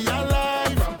 Thank God we are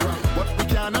alive, but we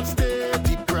cannot stay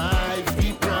deprived.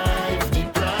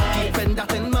 Keeping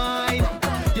that in mind,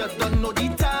 you don't know the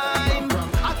time.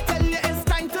 I tell you it's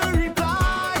time to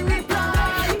reply.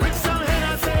 With some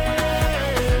Hennessy,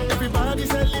 everybody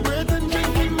celebrating,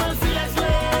 drinking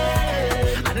mercilessly,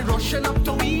 and rushing up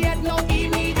to we head now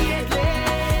immediately.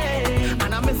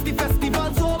 And I miss the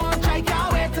festival so much, I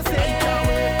can't wait to say.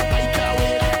 I can't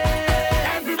wait.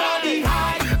 Everybody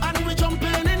high, and we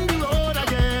jumping in the road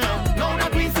again. Now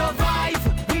that we survive,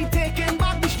 we taking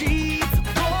back the streets.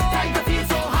 Time to feel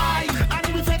so high, and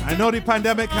we take I know the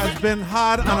pandemic has been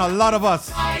hard on a lot of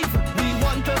us. we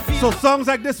want to feel. So songs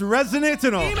like this resonate,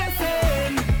 you know.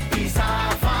 Peace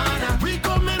Havana. We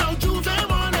coming out Tuesday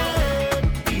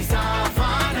morning. Peace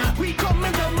Havana. We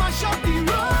coming to mash up the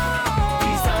road.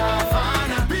 Peace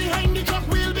Havana. Behind the truck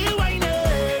we'll be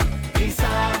whining. Peace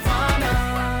Havana.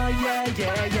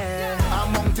 Yeah.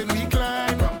 A mountain we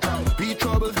climb. Be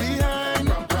troubles behind.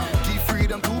 Keep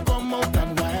freedom to come out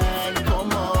and wine.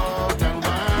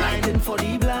 Blinding for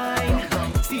the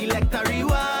blind. Select a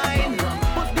rewind.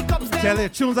 Put the cups there. Tell you,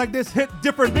 tunes like this hit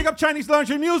different. Big up Chinese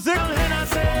Laundry Music.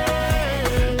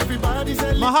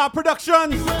 Maha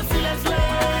Productions.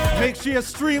 Make sure you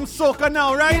stream Soca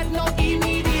now, right?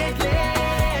 Immediately.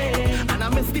 And I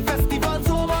miss the festival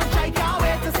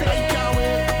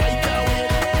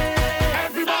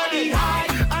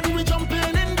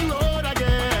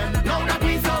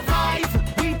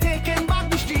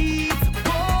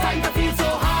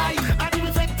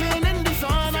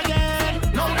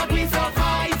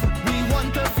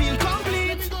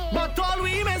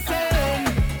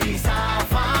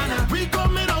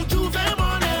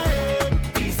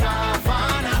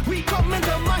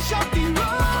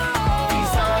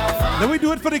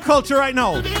for the culture right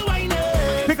now.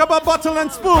 Pick up a bottle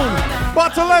and spoon.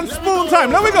 Bottle and spoon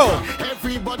time. Let me go.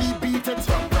 Everybody beat it.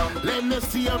 Let me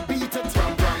see you beat it.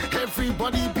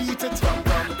 Everybody beat it.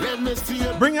 Let me see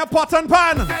you. Bring your pot and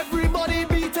pan. Everybody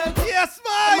beat it. Yes,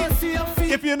 man.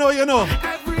 If you know, you know.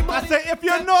 I say, if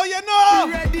you know, you know.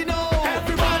 We ready now.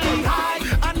 Everybody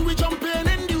high, and we jumping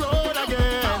in the road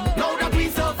again. Now that we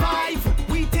survive,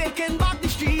 we taking back the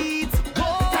streets.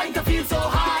 Time to feel so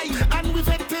high, and we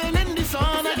fitting in the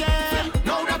sun again.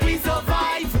 Now that we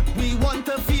survive, we want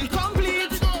to feel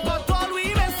complete, but all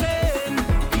we missing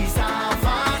is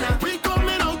Havana. We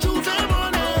coming out Tuesday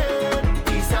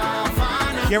morning. Is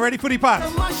Havana. Get ready for the part.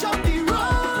 Mash up the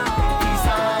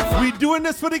road. We doing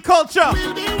this for the culture.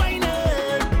 We'll be waiting.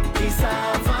 Is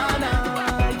Havana.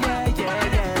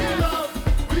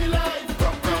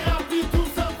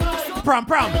 Prom.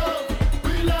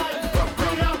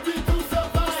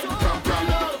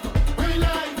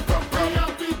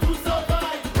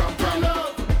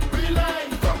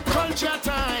 Culture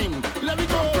time. Let me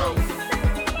go.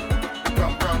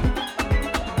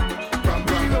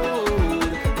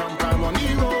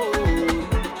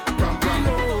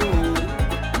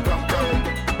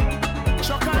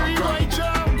 Chokari boy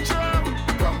jump.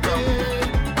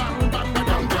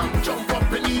 Bang, jump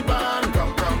up in the band.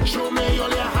 Show me all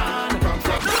your hand.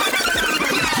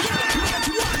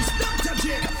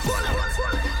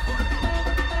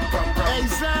 Hey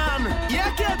Zan,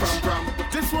 yeah, catch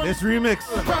this one. This remix.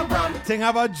 Thing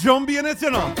have a jumbie in it,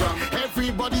 you know.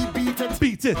 Everybody beat it.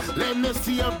 Beat it. Let me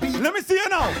see you beat. Let me see you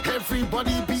now.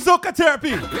 Everybody beat. Soca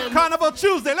Therapy. Carnival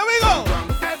Tuesday. Let me go.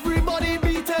 Everybody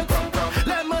beat it.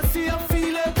 Let me see you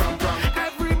feel it.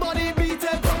 Everybody beat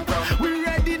it. We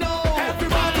ready now.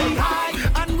 Everybody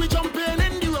high, and we jumping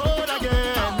in the road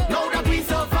again. Now that we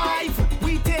survive,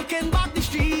 we taking back the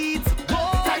streets.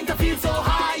 Time to feel so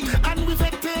high, and we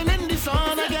fitting in the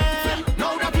sun again.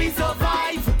 Now that we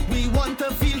survive, we want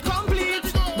to feel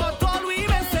complete, but all we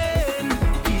missing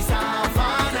is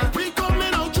Havana. We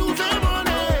coming out Tuesday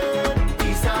morning.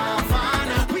 Is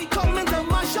Havana. We coming to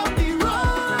mash up the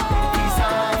road. Is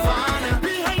Havana.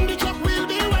 Behind the truck we'll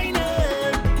be waiting.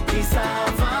 Is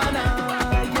Havana.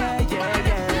 Yeah.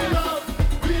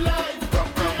 We live,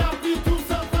 we happy to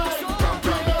survive.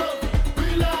 We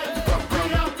live, we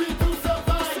happy to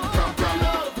survive.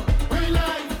 We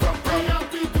live, we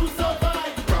happy to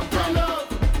survive.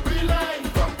 We live,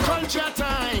 culture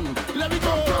time. Let me go.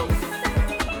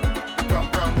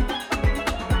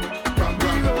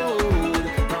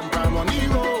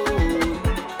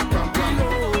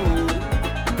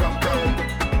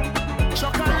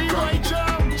 Chokari boy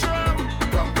jump.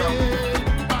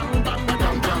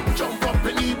 Bang, jump up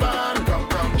in the band.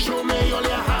 Show me all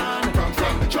your hand.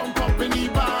 Jump up in the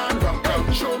band.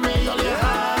 Show me all your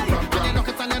hand.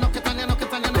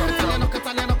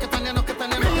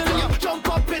 Jump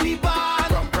up in the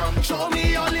band. Show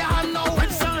me all your hand now.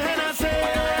 With some Hennessy.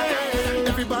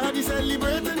 Everybody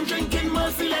celebrating, drinking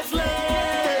mercilessly.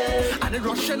 And it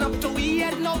rushing up to we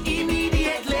head now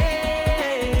immediately.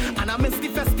 And I miss the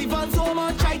festival so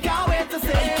much, I can't wait to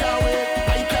say. I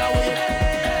can't wait.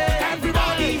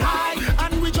 Everybody high,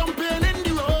 and we jumping in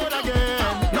the road again.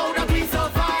 Now that we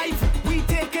survive, we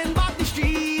taking back the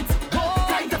streets.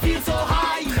 Time to feel so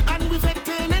high, and we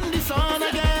fitting in the sun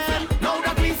again. Now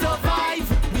that we survive,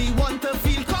 we want to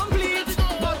feel complete,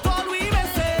 but all we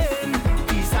missing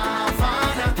is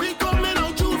Havana. We coming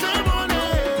out Tuesday morning.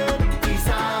 Is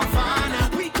Havana.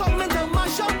 We coming to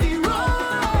mash up the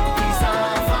road. Is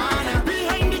Havana.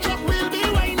 Behind the truck we'll be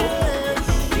waiting.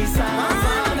 Is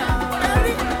Havana.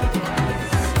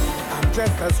 I'm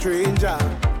just a stranger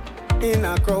in a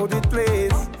crowded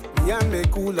place. Me and me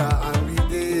cooler and we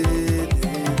did.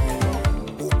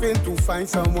 Hoping to find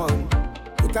someone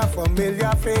with a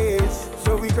familiar face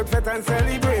so we could fit and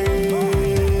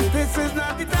celebrate. This is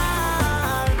not the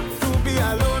time to be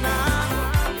alone.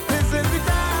 This is the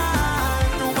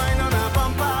time to wind on a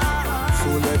bumper. So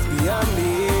let's be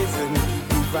amazing,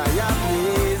 be very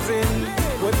amazing.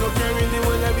 With no care in the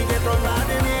world, let me get on bad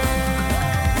in here.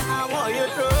 I want you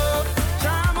to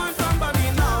charm on somebody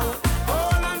now,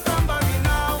 hold on somebody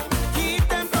now, keep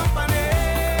them company.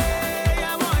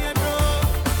 I want you to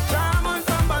charm on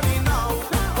somebody now,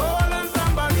 hold on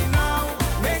somebody now,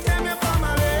 make them your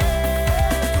family.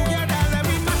 Together, let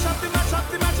me mash up the place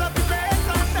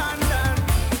and dun.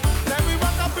 Let me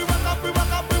walk up the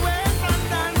waist and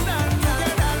dun.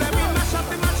 Together, let me mash up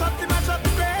the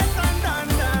place and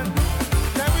dun.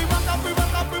 Let me walk up the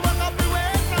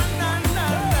waist and dun.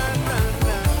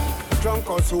 Drunk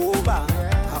or sober,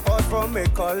 I out from a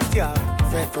culture,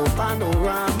 set to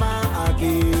panorama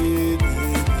again.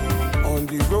 All on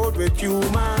the road with you,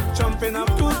 man. Jumping up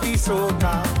to the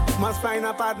soca. Must find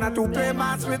a partner to play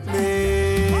mass with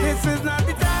me. This is not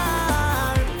the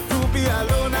time to be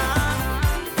alone.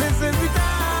 This is the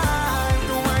time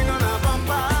to wind on a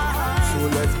bumper. So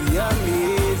let's be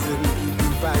amazing, keep the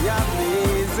fire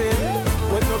blazing.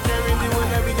 With no caring the one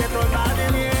that we get on bad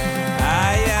in here.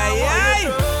 Aye, aye,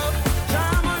 aye.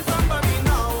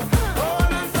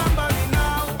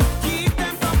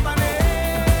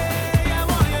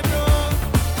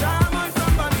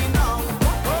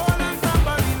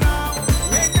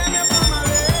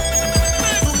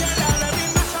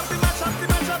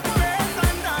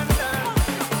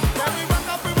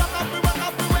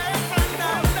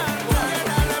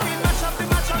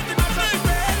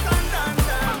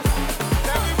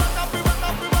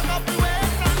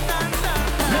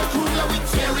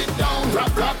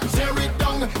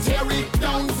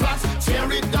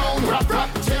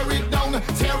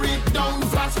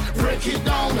 Break it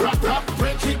down, rap, rap,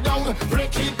 break it down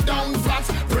flat,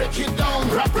 break it down,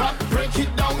 rap, rap, break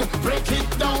it down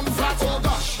flat.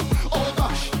 Oh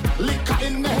gosh, liquor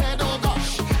in the head, oh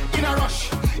gosh, in a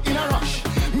rush,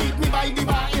 meet me by the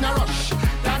bar in a rush.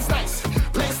 Dance nice,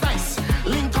 place nice,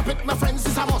 link up with my friends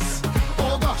is a must.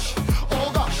 Oh gosh,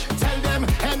 tell them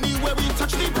anywhere we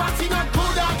touch the party, not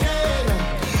good again,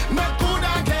 not good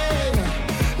again,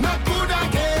 not good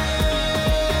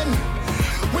again.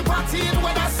 We partying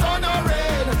when I sun or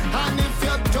rain, and if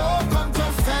you don't come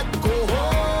to Fed, go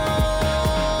home.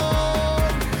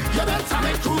 You better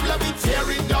make cool, let me tear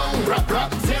it down, rap,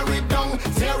 rap, tear it down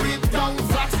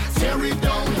flat, tear it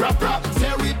down, rap, rap,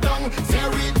 tear it down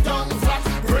flat,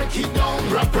 break it down,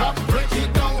 rap, rap, break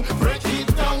it down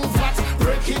flat,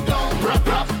 break it down, rap,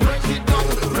 rap, break it down.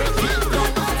 The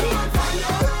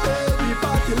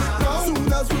party lit down.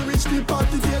 Soon as we reach the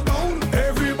party get down,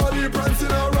 everybody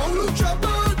prancing around.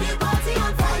 Trouble, the party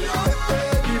on fire.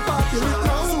 The party lit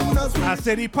down. Soon as we I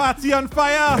said the party on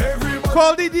fire.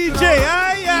 Call the DJ.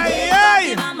 Aye, aye,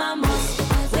 aye.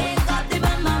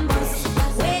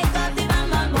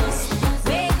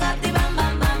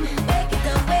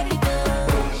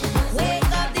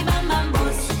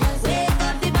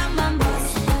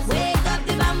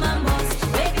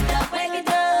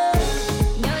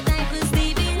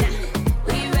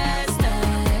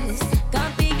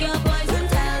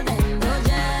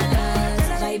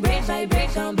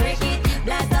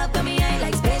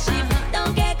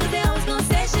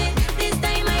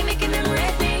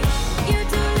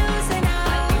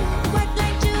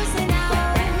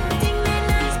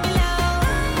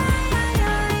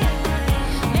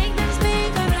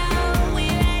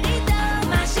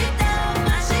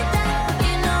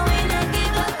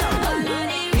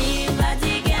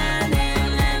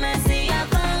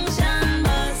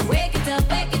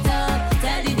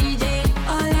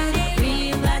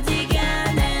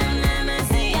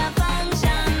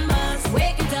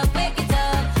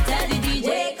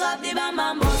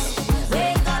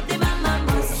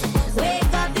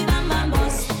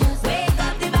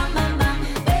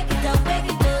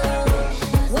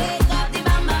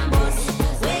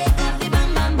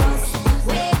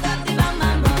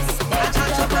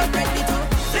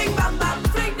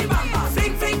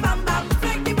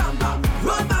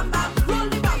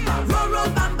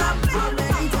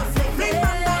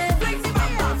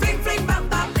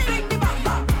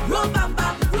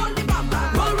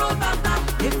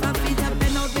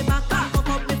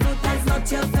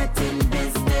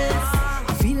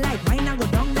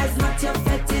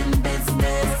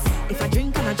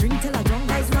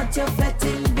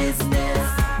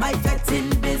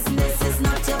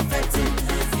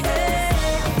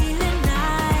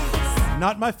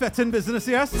 Not my fetting business,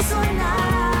 yes?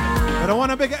 But I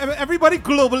want to beg everybody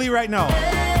globally right now.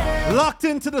 Locked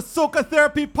into the Soca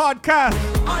Therapy podcast.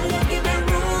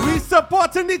 We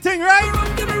supporting the thing, right?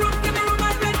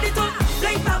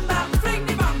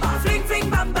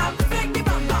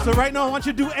 So right now, I want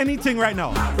you to do anything right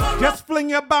now. Just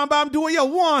fling your bam bam, do what you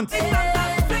want.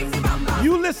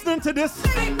 You listening to this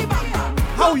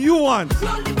how you want.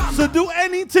 So do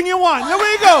anything you want. Here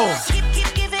we go.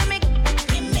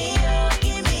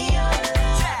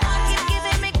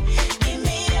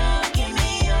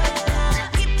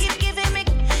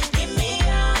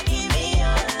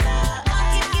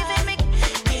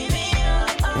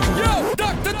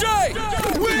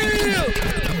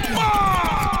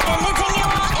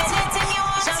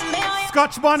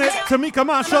 Scotch Bonnet, Tamika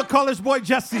Marshall, College Boy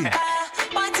Jesse.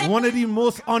 One of the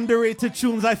most underrated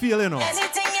tunes I feel, you know.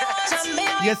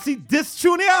 You see this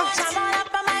tune here?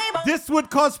 This would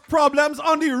cause problems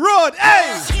on the road.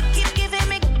 Hey!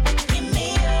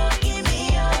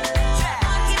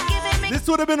 This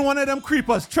would have been one of them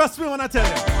creepers. Trust me when I tell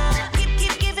you.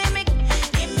 Keep giving me,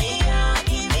 give me your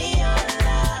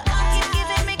love. Keep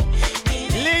giving me,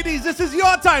 give me. Ladies, this is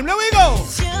your time. There we go.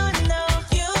 You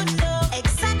know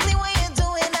exactly what you're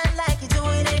doing. I like you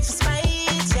doing it for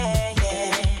spite,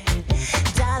 yeah.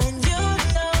 Darling, you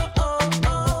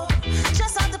know,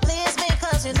 just on the place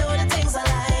because you know the things I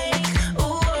like.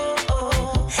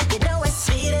 You know I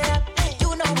speed it up.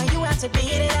 You know when you have to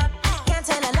beat it up. Can't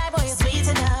tell a lie, boy, you're sweet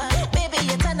enough. Baby,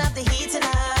 you turn up the heat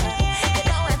enough. You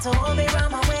know when to hold me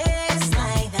around my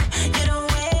waistline. You don't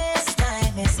waste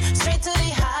time. It's straight to the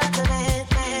heart of it,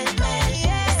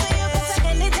 yeah. So you can take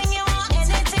anything you want.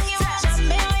 Jump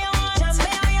me all you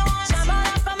want. Jump all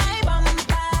up on my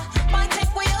bumper. Boy,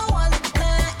 take what you want.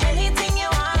 Anything you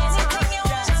want. Jump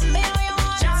me all you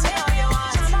want. Jump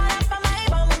all up on my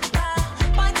bumper.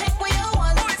 Boy, take what you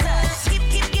want. Keep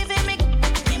giving me,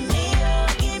 give me your.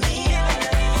 Keep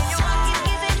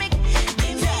giving me,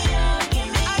 give me your.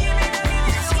 Keep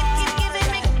giving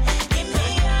me, give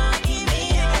me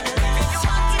your.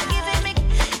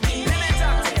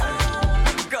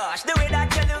 Gosh, the way that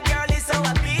you look, girl, is so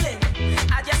appealing.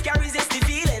 I just can't resist the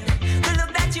feeling. The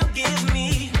look that you give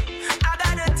me. I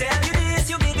gotta tell you this,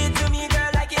 you give it to me, girl,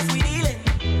 like it's sweet healing.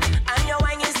 And your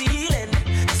wine is the healing.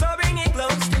 So bring it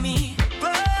close to me. Whoa.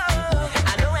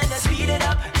 I know when to speed it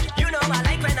up. You know I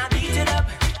like when I beat it up.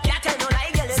 Can't tell no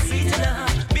lie, girl, it's sweet enough.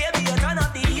 Baby, you turn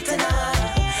up the heat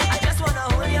enough. I just wanna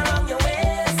hold you along your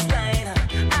waistline.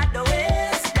 At the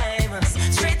waistline.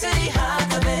 Straight to the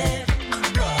heart of it.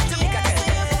 To make a tell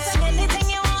you. Anything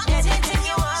you want. Jump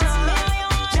me all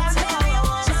you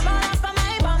want. Jump all up on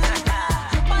my bumper.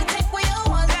 Boy, take what you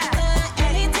want.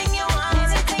 Anything you want.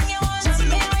 Jump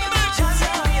me all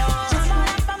you want. Jump all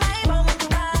up on my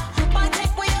bumper. Boy,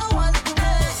 take what you want.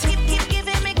 Keep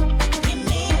giving me, give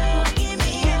me your.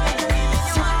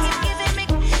 Keep giving me,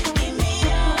 give me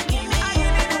your. Keep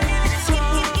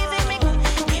giving me,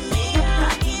 give me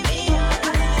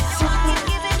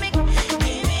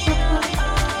your.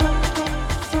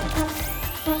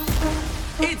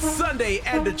 It's Sunday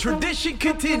and the tradition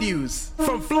continues.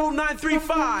 From Flow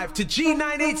 935 to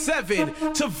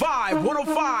G987 to Vibe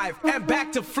 105 and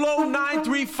back to Flow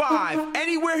 935.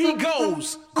 Anywhere he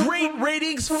goes, great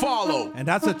ratings follow. And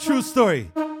that's a true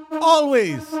story.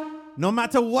 Always, no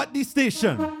matter what the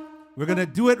station, we're going to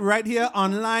do it right here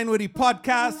online with the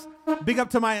podcast. Big up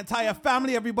to my entire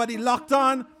family, everybody locked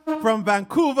on from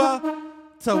Vancouver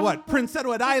to Prince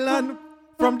Edward Island,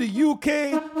 from the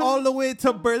UK all the way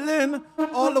to Berlin,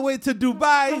 all the way to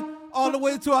Dubai, all the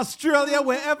way to Australia,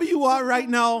 wherever you are right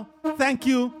now. Thank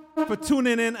you for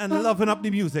tuning in and loving up the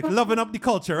music, loving up the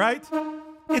culture, right?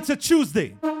 It's a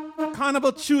Tuesday,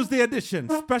 Carnival Tuesday edition,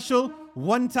 special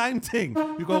one-time thing.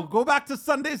 We go back to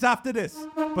Sundays after this.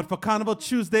 But for Carnival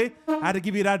Tuesday, I had to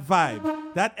give you that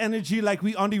vibe, that energy like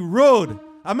we on the road.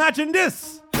 Imagine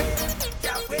this.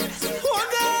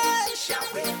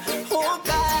 Oh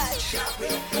gosh,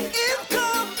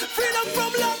 income, freedom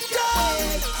from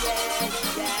lockdown.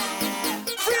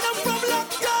 Freedom from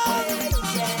lockdown.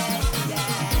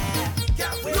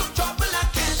 Look trouble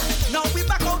again. Now we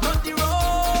back out on the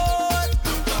road.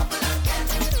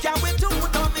 Can't wait to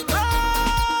put on the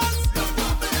cross.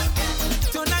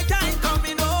 Tonight I ain't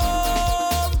coming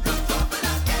home.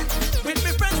 With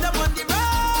my friends that on the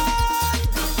road.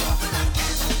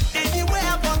 Anywhere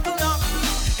I buckle up.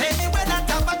 Anywhere that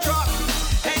have a truck,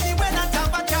 anywhere that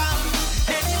have a job,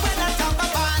 anywhere that have a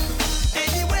van,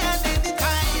 anywhere and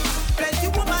anytime, plenty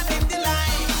woman in the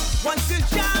line, wants to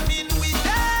jam in with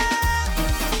them.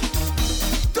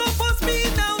 Don't force me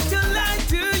now to lie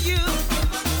to you,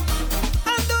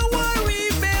 and don't worry,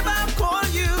 babe, I'll call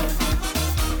you.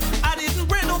 I didn't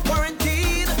bring no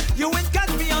quarantine, you ain't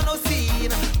catch me on no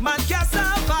scene. Man can't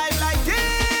survive like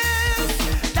this.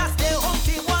 That's the whole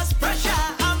thing was pressure.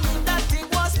 That thing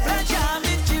was pleasure.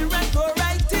 Me children go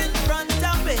right in front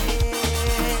of me.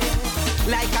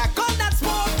 Like a gun that's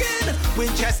smoking,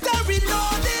 Winchester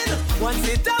reloading. Once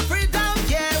it up, freedom,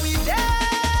 yeah, we there.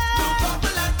 No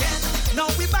trouble again. Now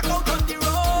we back out on the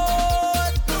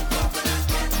road.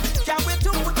 Can't wait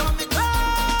to put on the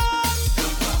clothes.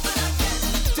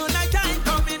 Tonight I ain't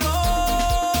coming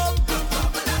home.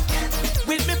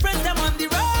 With me friends, them on the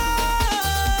road.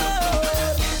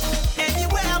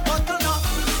 Anywhere I buckle up,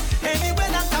 anywhere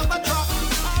that have a truck,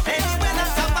 anywhere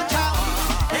that have a job,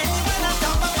 anywhere that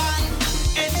have a van,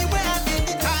 anywhere and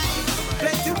anytime,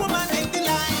 plenty woman in the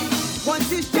line.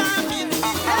 Once it's jamming,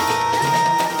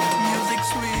 music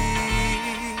sweet,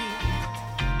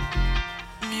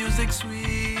 music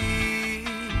sweet.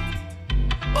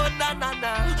 Oh na na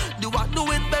na, the one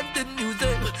who invented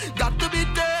music got to be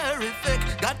terrific,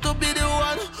 got to be the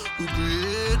one who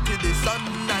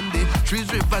sun and the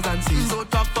trees, rivers and seas. So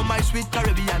talk for my sweet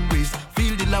Caribbean breeze.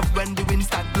 Feel the love when the wind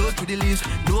start blow through the leaves.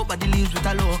 Nobody leaves with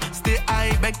a low. Stay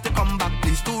high, beg to come back,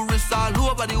 please. Tourists all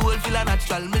over the world feel a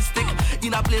natural mystic.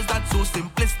 In a place that's so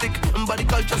simplistic, but the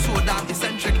culture so damn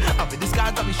eccentric. And with this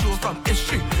card that we show from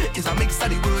history, is a mix of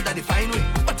the world that define way.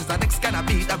 But it's the next kind of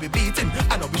beat that we beating.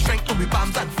 I know we strength we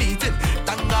palms and feet in.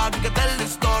 Thank God we can tell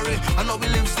this story. I know we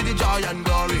live see the joy and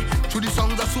glory. Through the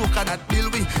songs of soca that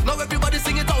build we. Now everybody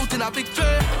sing it out in a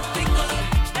victory.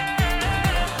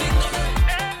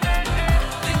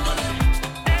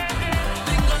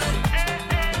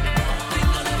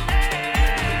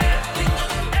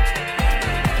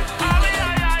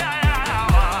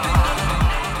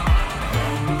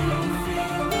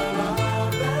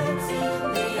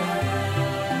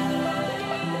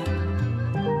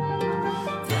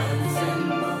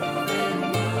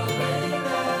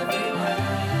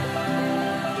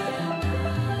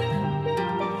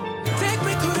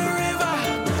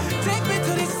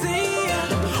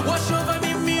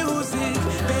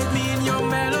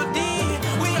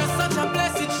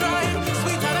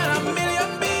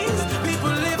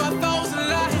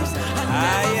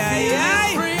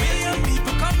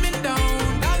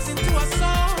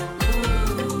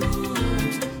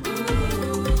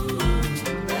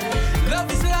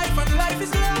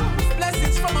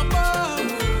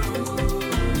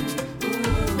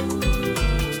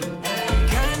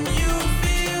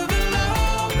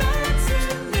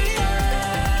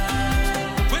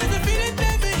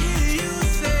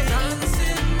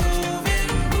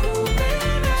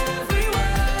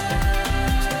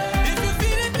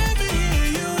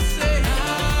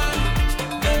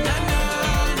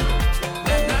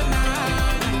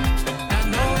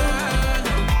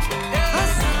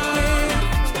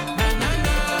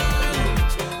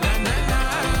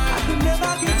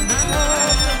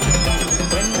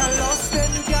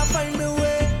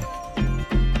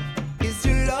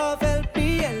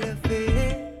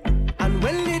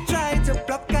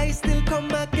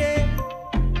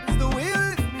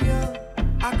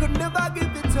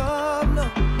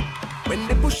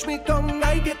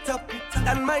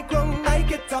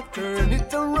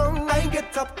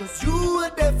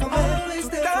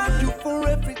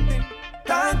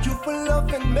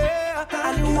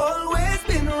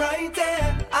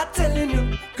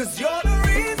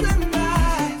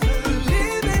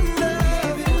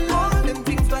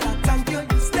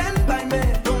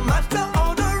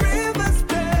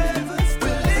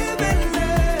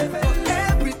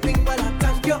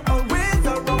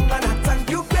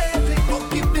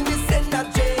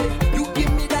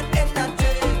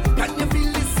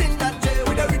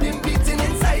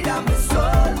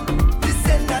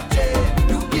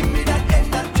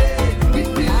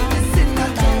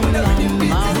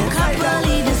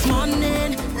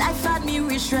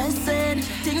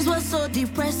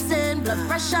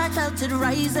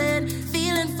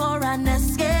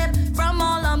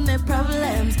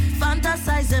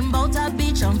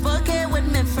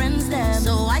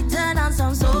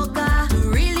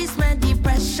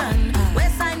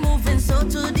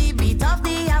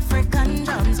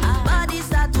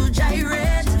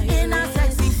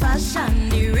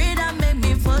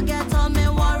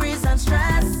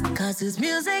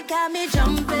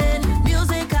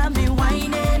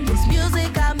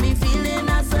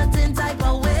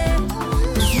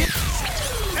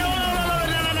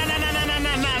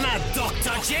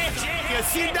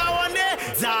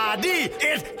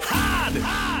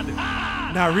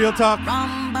 Now, real talk.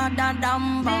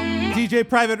 DJ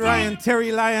Private Ryan,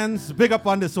 Terry Lyons, big up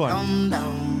on this one.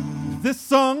 This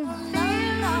song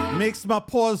makes my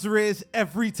paws raise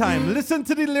every time. Listen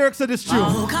to the lyrics of this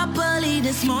tune. Woke up early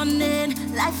this morning,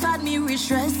 life had me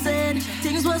re-stressing.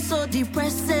 Things were so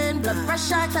depressing, blood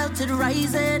pressure felt it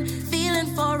rising.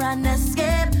 Feeling for an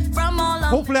escape from all of.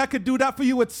 Hopefully I could do that for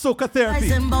you with Soca Therapy.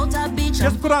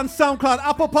 Just put on SoundCloud,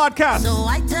 Apple Podcasts. So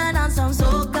I turn on some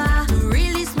soca to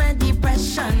release my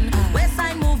depression. West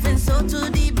side moving so to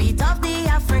the beat of the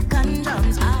African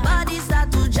drums. Bodies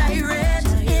start to gyrate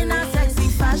in a sexy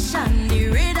fashion. The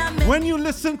rhythm. When you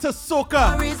listen to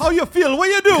soca, how you feel? What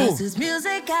you do? 'Cause this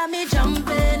music got me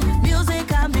jumping, music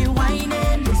got me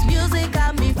whining, this music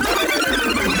got me.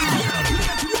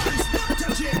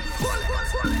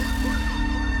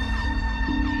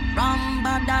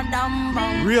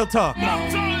 Real talk.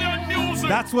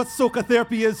 That's what Soca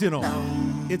Therapy is, you know.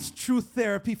 It's true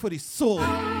therapy for the soul.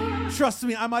 Trust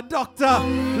me, I'm a doctor.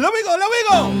 Let me go.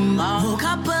 Woke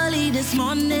up early this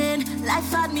morning, life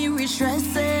had me me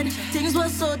re-stressing. Things were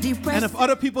so depressing. And if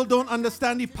other people don't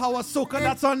understand the power of soca,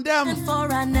 that's on them.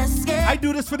 For an escape, I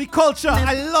do this for the culture.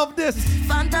 I love this.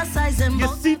 fantasizing. You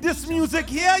see this music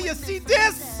here? You see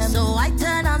this? So I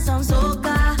turn on some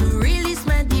soca to release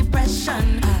my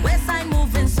depression. West side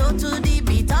moving so to the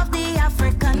beat of the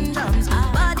African drums.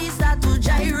 Body start to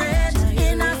gyrate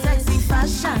in a sexy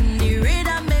fashion. The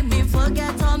rhythm make me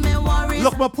forget all my worries.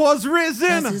 Look, my paws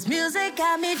raising. This music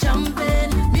got me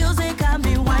jumping, music got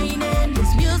me whining.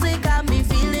 This music got me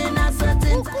feeling a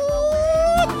certain type of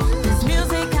way. This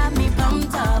music got me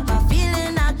pumped up, a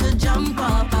feeling I could jump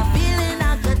up, a feeling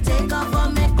I could take off all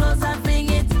my clothes and fling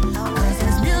it. Cause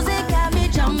this music got me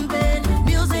jumping,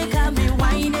 music got me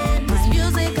whining. This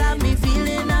music got me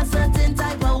feeling a certain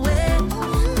type of way.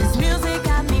 This music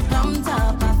got me pumped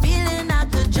up, a feeling I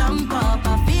could jump up,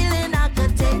 a feeling I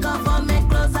could take off all my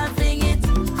clothes and fling it,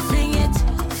 fling it,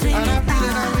 fling it.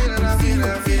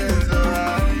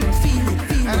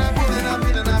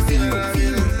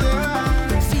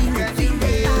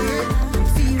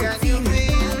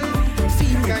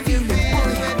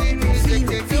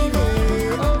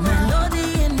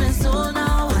 Melody in my soul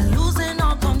now, I'm losing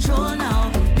all control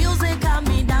now. Music got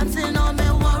me dancing, all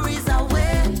my worries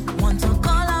away. Want to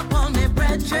call up all my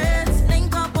brethren,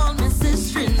 link up all my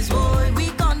sisters. Boy,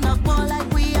 we gonna ball like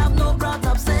we have no brought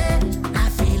up say. I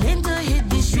feeling to hit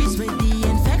the streets with the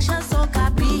infection so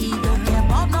copy. Don't care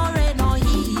about no rain or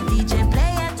heat, DJ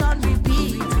play it on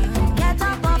repeat. Get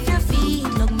up off your feet,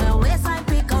 look my waist and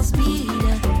pick up speed.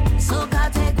 So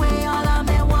can take away all of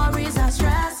my worries and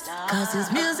stress. Cause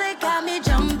this music got me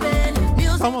jumping.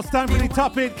 It's almost time for the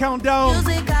top 8 countdown.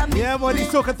 Music got me Yeah, boy, the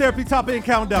Soca Therapy top 8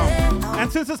 countdown.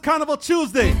 And since it's Carnival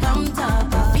Tuesday, pumped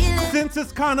up, a feeling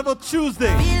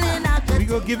we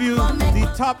gonna give you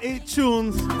the top 8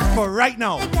 tunes for right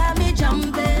now. got me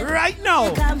jumping. Right now,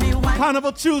 Got me whining.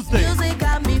 Carnival Tuesday. Music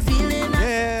got me feeling.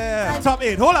 Yeah, top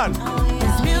 8. Hold on.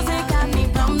 This music got me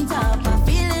pumped up, a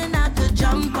feeling I could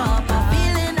jump up, a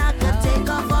feeling I could take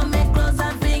off all my clothes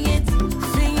and fling it,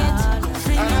 fling it,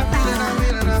 fling it.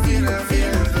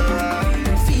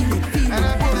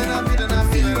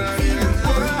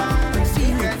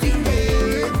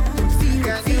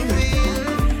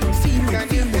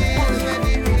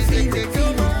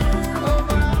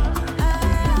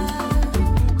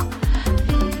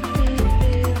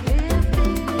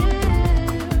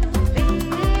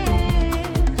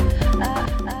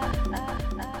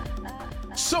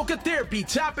 Soca Therapy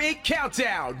Top 8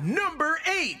 Countdown, number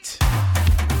 8.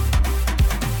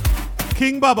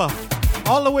 King Baba,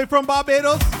 all the way from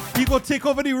Barbados. He go take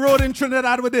over the road in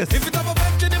Trinidad with this. If it's up a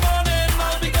in the morning,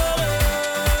 I'll be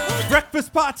going.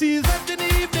 Breakfast parties, In the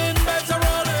evening, beds are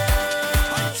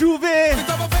rolling. Juve, If it's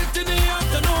up a in the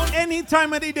afternoon, any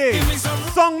time of the day.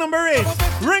 Song number 8,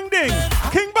 Ring Ding,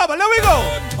 King Baba, let we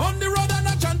go. on the road and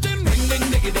a chanting. Ring ding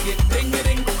diggy diggy, ding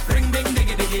ding, ring ding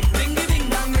diggy diggy, ding ding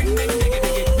dong, ring ding diggy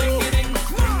diggy, ding ding,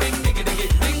 ring ding diggy diggy,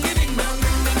 ding ding dong,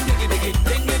 ring ding diggy diggy,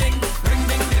 ding ding, ring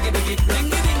ding diggy diggy, ding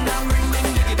ding dong, ring ding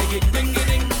diggy diggy, ding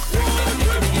ding, ring ding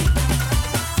diggy diggy.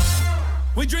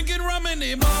 We drinking rum in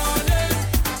the morning.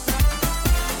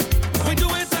 We do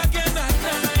it again at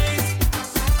night.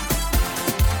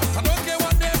 I don't care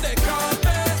what name they call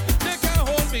me, they can't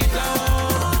hold me down.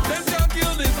 Them can't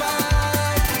kill the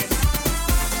vibe.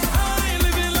 I ain't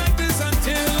living like this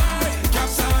until I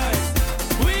capsize.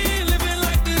 We ain't living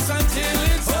like this until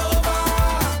it's over.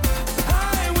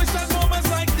 I wish that moments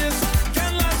like this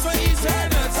can last for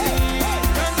eternity.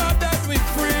 Thank God that we're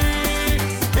free.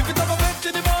 If it's up a bed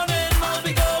in the morning, I'll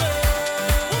be going.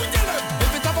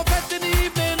 If it's up a bed in the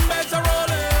evening, beds are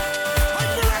rolling.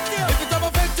 If it's up a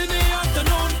bed in the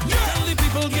afternoon, tell the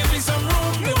people give me some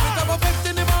room. If it's up a bed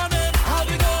in the morning, I'll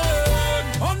be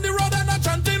going. On the road and a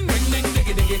chanting. Ring ding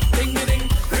diggy diggy, ding ding,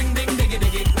 ring ding diggy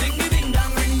diggy, ding ding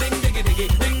dong, ring ding diggy diggy,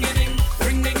 ding ding,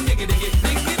 ring ding diggy diggy,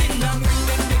 ding ding dong, ring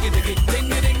ding diggy diggy, ding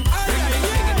ding, ring ding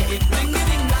diggy diggy, ding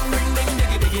ding dong, ring ding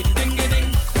diggy diggy, ding ding,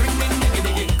 ring ding diggy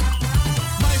diggy.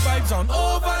 My vibes on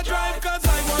overdrive 'cause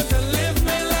I want to live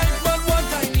my life, but what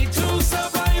I need to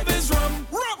survive is rum.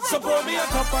 So pour me a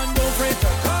cup and don't afraid to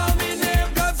call me name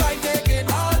 'cause I take it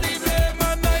all the blame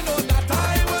and I know that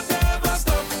I would never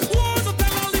stop. Want to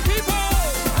tell all the people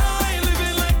I ain't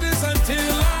living like this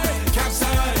until I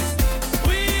capsize.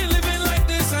 We ain't living like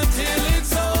this until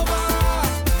it's over.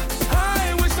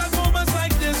 I wish that moments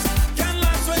like this can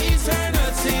last for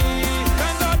eternity.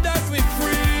 Thank God that we're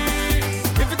free.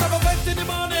 If it's up a bed in the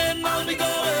morning, I'll be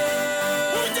going.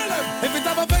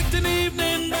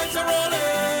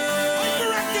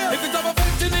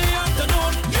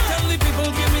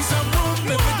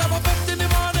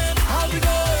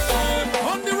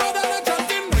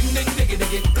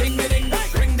 ding me ding,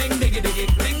 ring ding diggy diggy,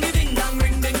 ding me ding dong,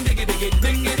 ring ding diggy diggy,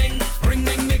 ding me ding, ring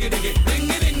ding diggy diggy, ding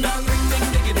me ding dong, ring ding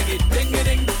diggy diggy, ding me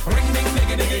ding, ring ding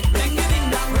diggy diggy, ding me ding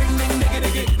dong, ring ding diggy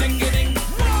diggy, ding me ding,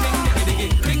 ring ding diggy diggy,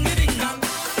 ding me ding dong.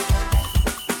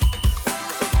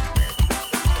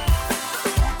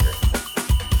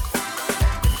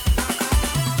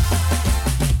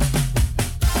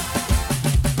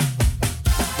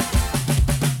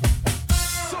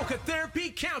 Soca Therapy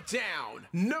Countdown,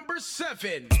 number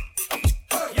 7.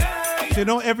 You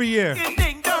know, every year,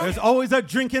 there's always a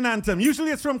drinking anthem.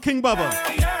 Usually it's from King Bubba.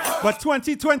 But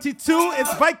 2022,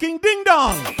 it's Viking Ding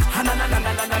Dong.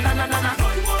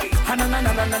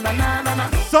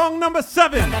 Song number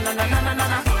 7.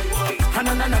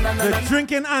 The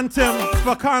drinking anthem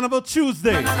for Carnival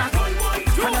Tuesday.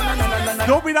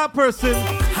 Don't be that person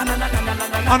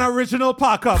on original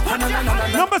pack up.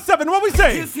 Number 7, what we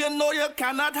say? If you know you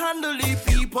cannot handle the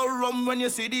people rum, when you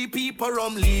see the people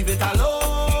rum, leave it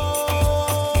alone.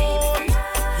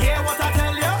 Hear what I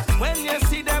tell you? When you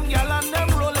see them gyal and them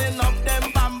rolling up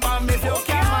them bam bam, if you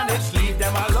can't manage, leave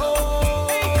them alone.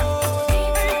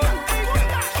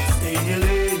 Stay in your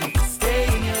lane, stay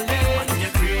in your lane. Bat in your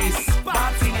crease,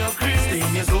 bat in your crease. Stay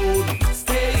in your zone,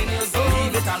 stay in your zone.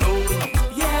 Leave it alone.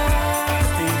 Yeah.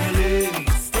 Stay in your lane,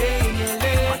 stay in your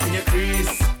lane. Bat in your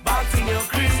crease, bat in your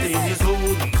crease. Stay in your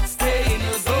zone, stay in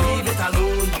your zone. Leave it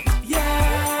alone.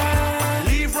 Yeah.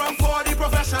 Leave rum for the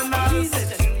professionals.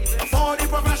 For the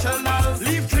professionals.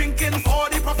 Leave drinking for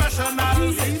the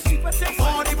professionals.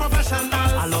 For the professionals.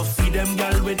 I love see them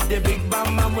girl with the big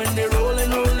bam bam when they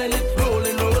rolling it,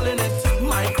 rolling it.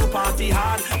 Micro party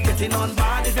hard, getting on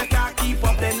bad. If you can't keep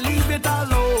up, then leave it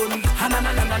alone. Ha na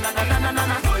na na na na na na na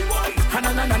na. Ha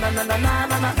na na na na na na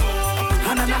na na.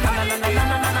 Ha na na na na na na na na.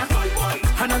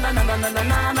 Ha na na na na na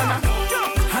na na.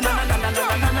 Ha na na na na na na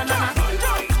na.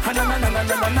 Ha na na na na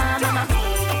na na na.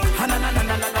 Ha na na na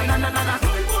na na na na.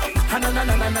 Ha na na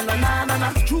na na na na na.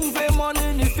 Juve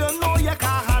morning, if you know you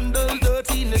can't handle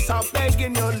dirtiness, I'm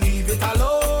begging you, leave it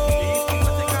alone.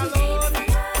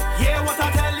 Hear what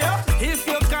I tell you? If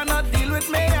you cannot deal with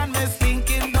me and my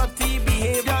stinking dirty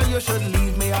behavior, you should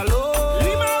leave me alone.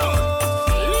 Leave me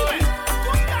alone.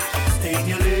 Stay in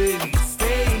your lane,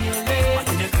 stay in your lane. Bat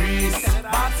in your crease,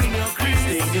 bat in your crease.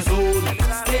 Stay in your zone,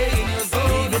 stay in your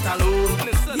zone. Leave it alone.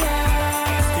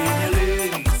 Yeah. Stay in your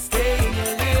lane, stay in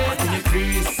your lane. Bat in your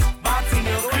crease, bat in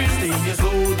your crease. Stay in your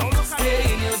zone,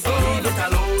 stay in your zone. Leave it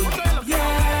alone.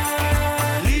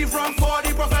 Yeah. Leave rum for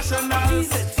the professionals.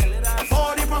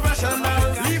 For the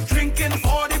professionals. Leave drinking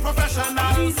for the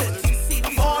professionals.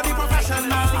 For the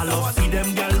professionals. I love see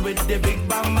them girl with the big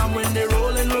bam bam when they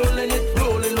rolling it,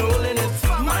 rolling it.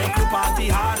 Micro party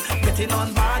hard, getting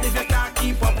on bad. If you can't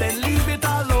keep up, then leave it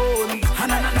alone. Ha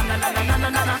na na na na na na na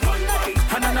na na.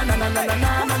 Ha na na na na na na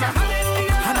na na.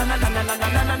 Ha na na na na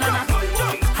na na na na.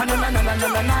 Ha na na na na na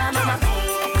na na.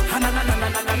 Ha na na na na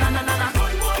na na na.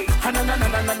 Ha na na na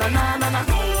na na na na.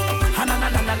 Ha na na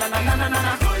na na na na na.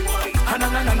 Ha na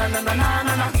na na na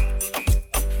na na.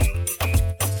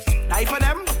 Die for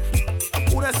them.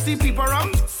 Who the see people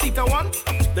rum? Sita one,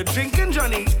 the drinking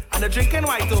Johnny and the drinking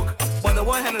White Oak, but the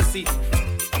one Hennessy.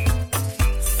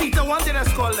 Sita one, they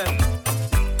just call them.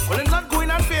 Well, they're not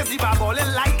going on face the baba, all they're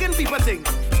liking people thing.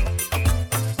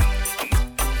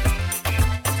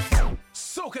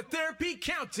 Soca Therapy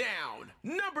Countdown,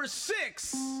 number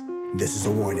 6. This is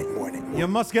a warning. You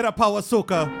must get a power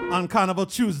soca on Carnival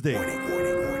Tuesday.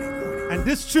 And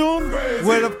this tune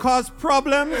will have caused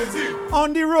problems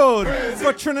on the road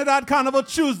for Trinidad Carnival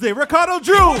Tuesday. Ricardo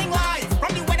Drew.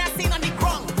 From the weather scene on the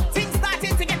ground, things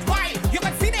starting to get wild. You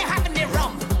can see they having their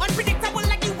rum. Unpredictable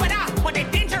like the weather, but they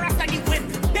dangerous like the wind.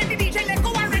 Then the DJ let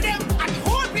go and rhythm, and the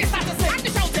whole place starts to sing and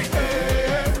to shouting.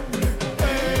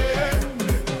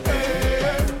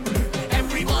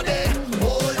 Everybody,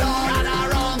 hold on, gather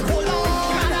round, hold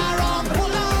on, gather round,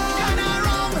 hold on, gather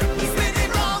round. Spin it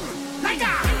wrong, like a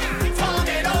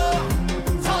tornado,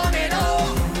 tornado,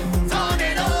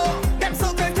 tornado. Them so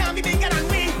good can't be bigger than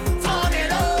me.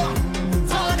 Tornado,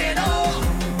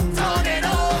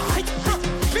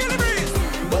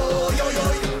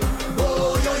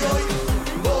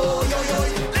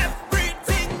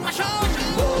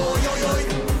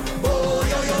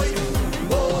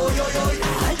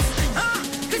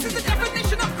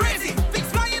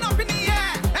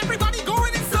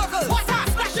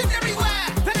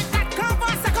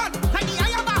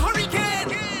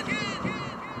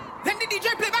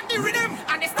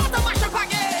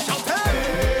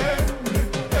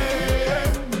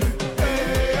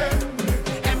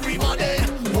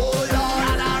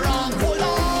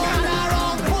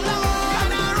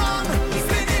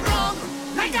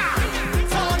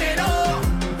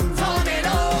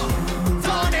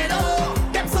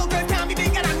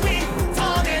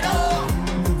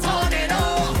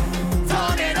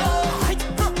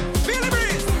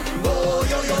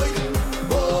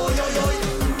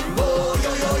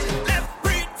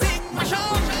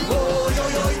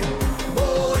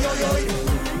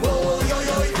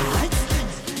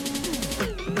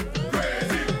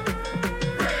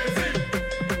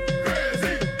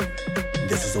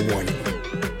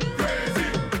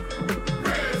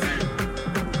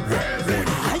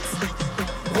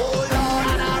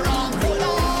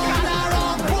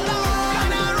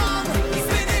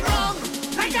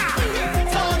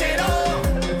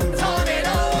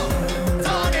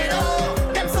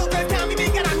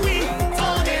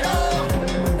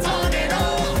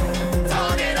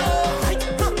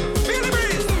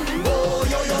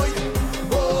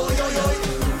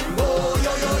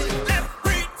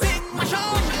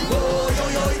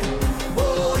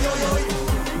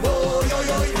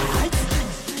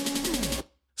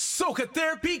 Soca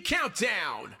Therapy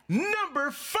Countdown,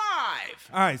 number 5.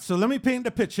 All right, so let me paint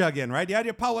the picture again, right? You had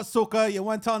your power soca, you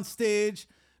went on stage.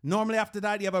 Normally after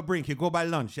that, you have a break. You go by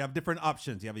lunch. You have different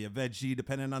options. You have your veggie,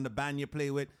 depending on the band you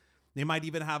play with. They might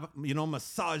even have,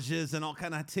 massages and all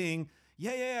kind of thing.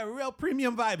 Yeah, real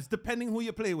premium vibes, depending who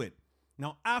you play with.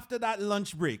 Now, after that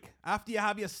lunch break, after you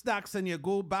have your snacks and you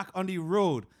go back on the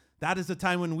road, that is the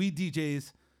time when we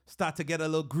DJs start to get a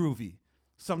little groovy.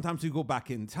 Sometimes we go back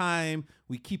in time.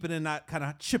 We keep it in that kind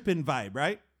of chipping vibe,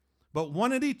 right? But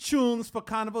one of the tunes for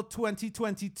Carnival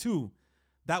 2022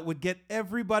 that would get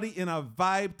everybody in a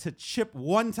vibe to chip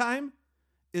one time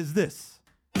is this.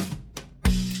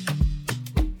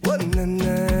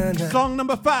 Song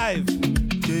number 5.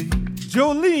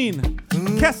 Jolene,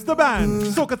 Kester Band,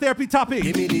 Soca Therapy Top 8.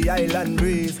 Give me the island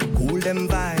breeze, cool them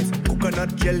vibes.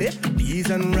 Coconut jelly,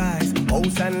 peas and rice.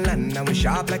 House and land, and we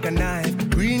sharp like a knife.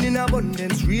 Green in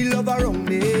abundance, real love around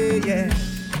me, yeah.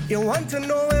 You want to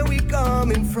know where we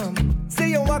coming from?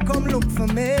 Say you want come look for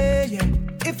me, yeah.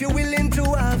 If you're willing to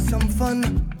have some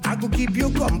fun, I could keep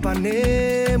you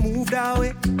company. Move that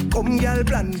way, come girl,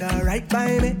 blunder right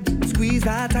by me. Squeeze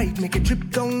that tight, make it trip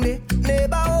down there.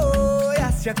 Neighbor, oh,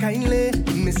 yes, you kindly.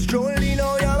 Miss Jolene,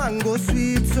 oh, your mango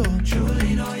sweet, so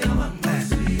Jolene, oh, your mango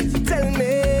sweet. Tell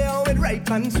me how it ripe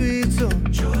and sweet, so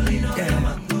Jolene, oh, your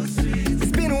mango sweet.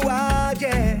 It's been a while,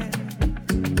 yeah.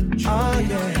 Oh,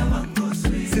 yeah.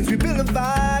 Since we built a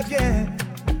vibe, yeah.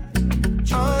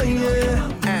 Oh, yeah.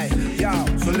 Hey, yo,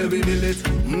 so let me build it.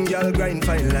 Girl grind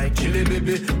fine like chili,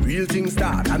 baby. Real things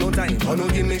start, I no time for no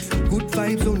gimmicks. Good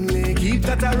vibes only, keep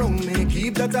that around me.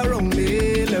 Keep that around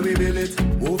me, let me build it.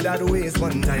 Move that waist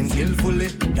one time skillfully.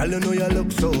 Girl, you know you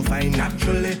look so fine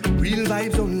naturally. Real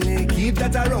vibes only, keep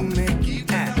that around me.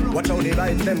 Watch how the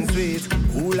vibes them sweet.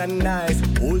 Cool and nice,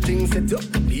 whole thing set up.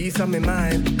 Peace on my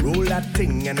mind, roll that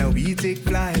thing and now we take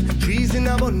flight. Trees in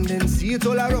abundance, see it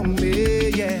all around me,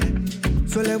 yeah.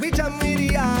 So let we jam with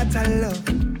the heart and love.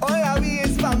 All our we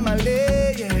is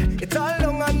family, yeah. It's all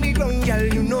long on the ground, girl.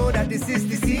 You know that this is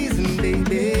the season,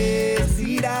 baby.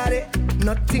 See that it?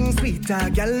 Nothing sweeter,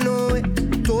 girl, know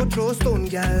it. Don't throw stone,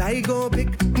 girl, I go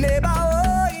big. Neighbor,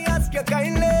 oh, he ask you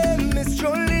kindly. Miss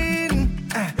Jolene,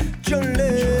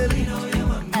 Jolene.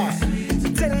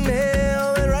 Tell me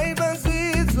how it ripe and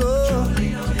sweet, so Lord,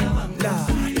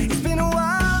 it's been a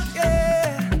while,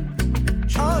 yeah.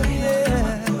 Oh,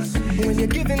 yeah. When you're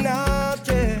giving out,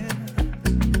 yeah.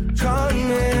 Call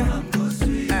me.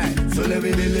 So let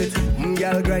me build it.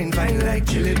 Girl grind fine like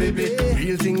chili, baby.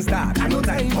 Real things start, I no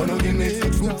time for no gimmicks.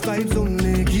 Good vibes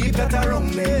only, keep that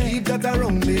around me. Keep that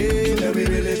around me, let me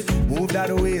build it. Move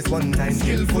that waist one time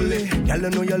skillfully. Girl, you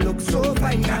know you look so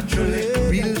fine naturally.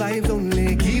 Real vibes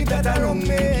only, keep that around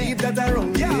me. Keep that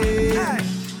around me.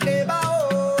 Neighbor, oh.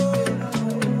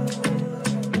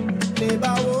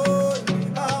 Neighbor, oh.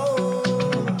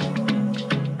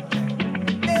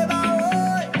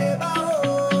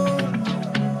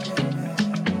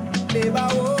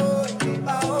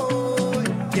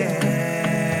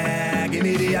 Yeah, give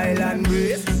me the island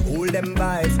breeze, cool them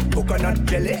vibes, coconut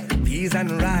jelly, peas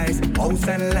and rice, house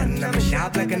and land, I'm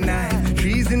sharp like a knife,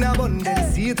 trees in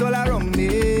abundance, see it all around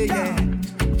me, yeah.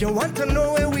 You want to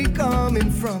know where we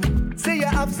coming from? Say you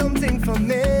have something for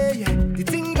me, yeah. The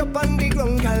thing up on the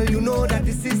ground, girl, you know that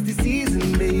this is the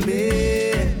season,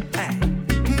 baby. Hey.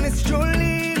 Miss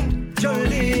Jolene,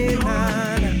 Jolene,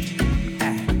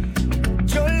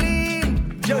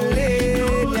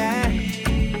 Jolene, yeah.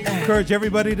 Encourage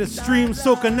everybody to stream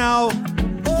Soca now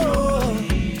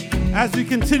as we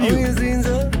continue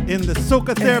in the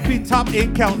Soca Therapy Top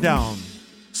 8 Countdown.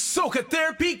 Soca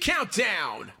Therapy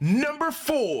Countdown, number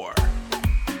 4.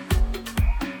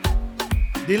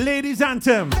 The ladies'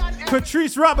 anthem.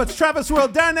 Patrice Roberts, Travis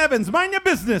World, Dan Evans, mind your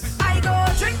business. I go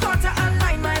drink water and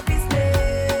mind my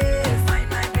business. Mind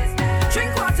my business.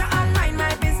 Drink water and mind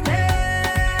my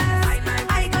business. Mind my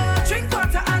business. I go drink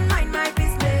water and mind my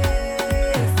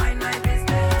business. Mind my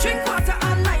business. Drink water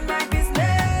and mind my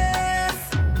business.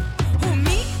 Who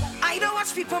me? I don't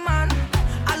watch people, man.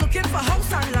 I'm looking for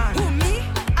house and land. Who me?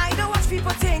 I don't watch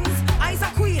people things. I's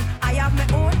a queen. I have my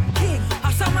own king.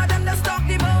 Or some of them that stalk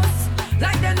the most,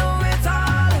 like they know it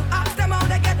all. Ask them how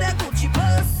they get their Gucci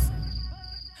purse.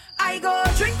 I go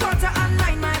drink water and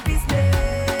mind my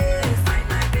business. Mind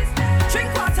my business.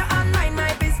 Drink water and mind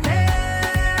my business.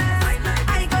 Mind my business.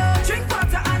 I go drink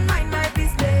water and mind my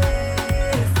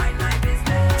business. Mind my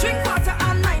business. Drink water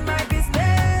and mind my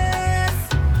business.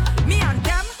 Me and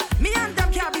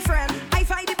them can't be friends. I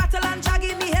fight the battle and Jah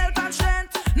give me help and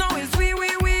strength. Now it's we.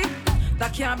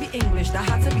 That can't be English, that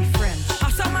had to be French. Or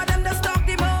some of them that stalk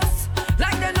the most,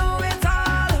 like they know it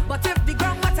all. But if the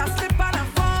ground water slip and a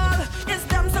fall, it's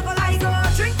them so go like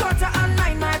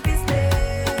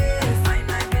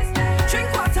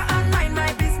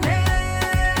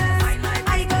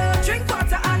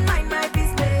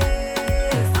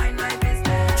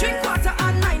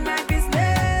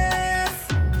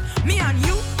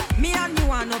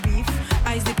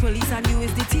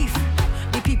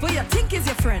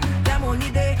friend. Them only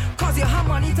they cause you have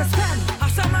money to spend.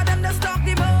 And some of them just talk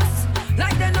the most,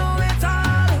 like they know it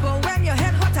all. But when your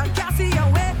head hot and can't see your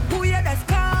way, who you that's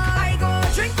call? I go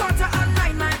drink water and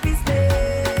mind my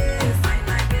business. Mind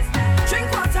my business.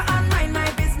 Drink water and mind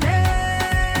my business.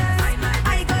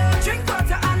 I go drink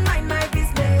water and mind my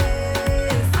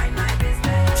business. Mind my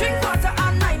business. Drink water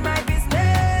and mind my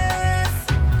business.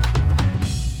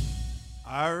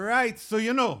 All right, so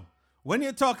you know, when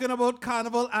you're talking about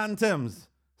carnival anthems,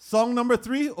 song number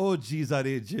 3, oh geez, are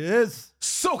they jizz?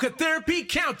 Soca Therapy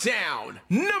Countdown,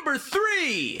 number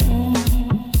 3.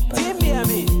 Team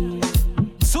baby,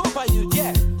 super you,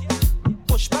 yeah.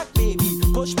 Push back, baby,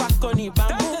 push back on the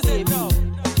bamboo, baby.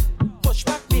 Push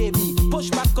back, baby, push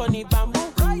back on the bamboo.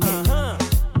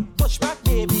 Push back,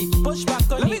 baby, push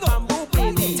back on the bamboo,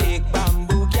 baby. Take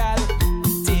bamboo, gal.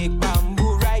 Take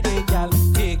bamboo, ride it, gal.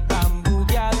 Take bamboo,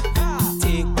 gal.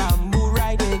 Take bamboo,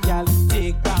 ride it, gal.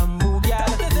 Take bamboo, gal.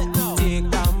 Take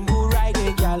bamboo, ride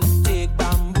it, gal. Take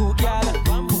bamboo, gal.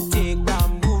 Take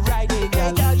bamboo, ride it,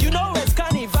 gal. Hey, gal, you know it's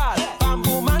carnival.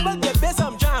 Bamboo man, but get best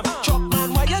some jam. Truck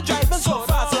man, why you driving so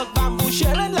fast? Look, bamboo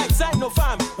sharing like side no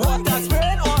farm. Water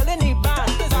spraying all in the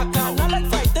band. Back not like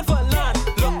fighting for land.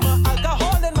 Look, my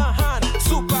alcohol in my hand.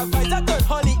 Supervisor good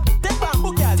honey. Take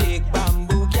bamboo, gal. Take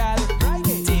bamboo, gal.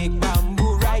 Take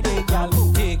bamboo, ride it, gal.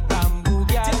 Take bamboo,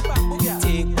 gal.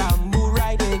 Take bamboo,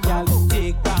 ride it, gal.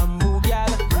 Take bamboo, gal.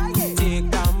 Take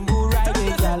bamboo, ride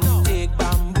it, gal. Take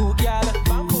bamboo, gal.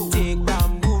 Take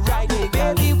bamboo, ride it,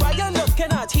 gal. Baby, why you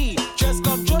looking at he? Just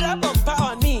come throw that bumper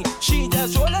on me. She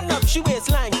just rolling up, she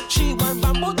waistline. She want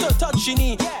bamboo to touch she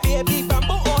knee. Baby,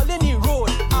 bamboo all in the road.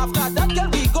 After that, girl,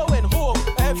 we going home.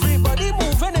 Everybody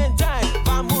moving in time.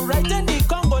 Bamboo right in the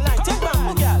Congo line. Take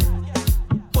bamboo, girl.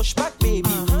 Push back, baby.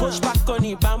 Push back on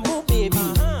the bamboo, baby.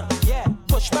 Yeah.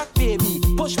 Push back, baby.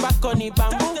 Push back on the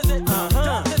bamboo.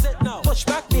 Push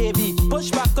back, baby.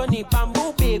 Push back on the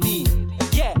bamboo, baby.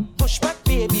 Yeah. Push back,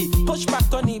 baby. Push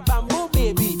back on the bamboo,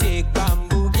 baby. Take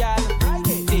bamboo, girl.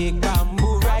 Take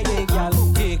bamboo, ride it, girl.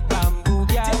 Take bamboo,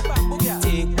 girl.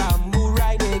 Take bamboo,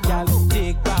 ride it, girl.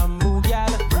 Take bamboo, girl.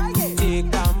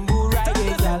 Take bamboo, ride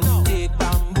it, girl. Take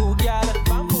bamboo, girl.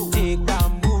 Take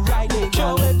bamboo, ride it,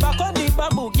 girl. Throw it back on the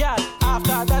bamboo, girl.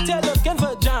 After that, you're looking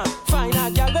for jam. Find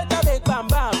a girl with a big bam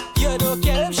bam. You don't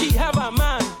care if she have a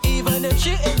man, even if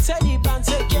she inside the band.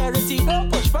 Security,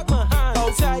 don't push back my hand.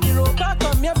 Outside the road, I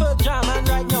come here for jam, and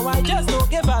right now I just don't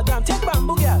give a damn. Take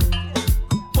bamboo, girl.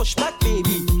 Push back,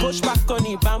 baby. Push back on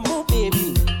the bamboo,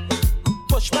 baby.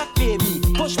 Push back, baby.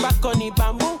 Push back on the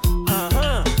bamboo.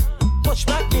 Push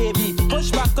back, baby.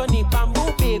 Push back on the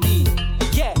bamboo, baby.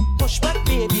 Yeah. Push back,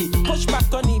 baby. Push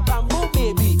back on the bamboo,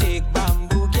 baby. Take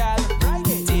bamboo, gal.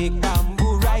 Take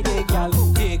bamboo, ride it, gal.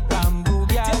 Take bamboo,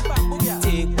 gal.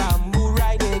 Take bamboo,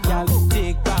 ride it, gal.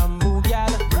 Take bamboo, gal.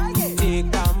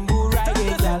 Take bamboo, ride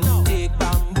it, gal. Take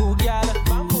bamboo, gal.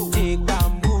 Take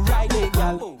bamboo, ride it,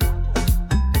 gal.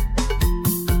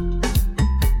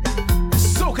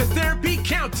 Soca Therapy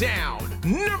Countdown,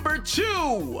 number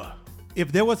 2.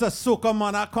 If there was a Soca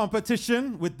Monarch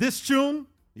competition with this tune,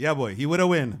 yeah boy, he would have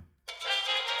win.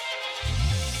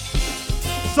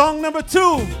 Song number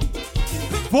 2,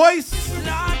 Voice,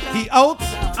 He Out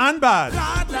and Bad.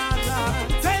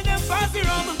 Tell them pass the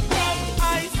rum,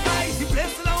 ice, ice, the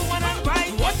place alone one and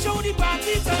right. Watch how the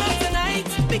party turn up tonight.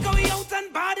 Because we out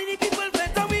and bad and the people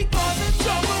better we causing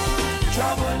trouble.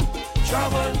 Trouble,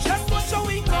 trouble. Just watch how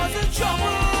we causing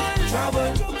trouble.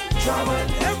 Trouble, trouble.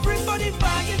 Everybody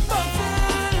bagging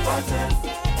buttons.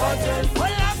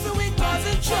 Well, after we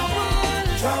causing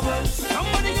trouble.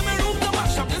 Somebody give me room to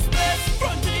mash up this place.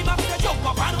 Front to the back, to jump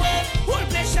up and way. Whole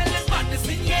place shell madness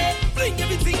in here. Bring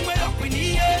everything way up in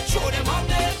the air. Show them up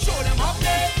there, show them up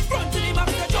there. Front to the back,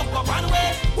 to jump up and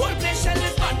way. Whole place shell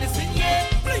madness in here.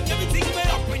 Bring everything way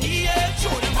up in the air.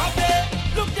 Show them up there.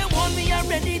 Look, they want me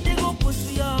already. They go push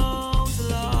me out,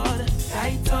 Lord.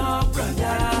 Right up,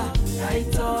 brother.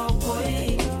 Right up,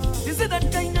 boy. This is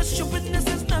that kind of stupidness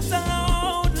is not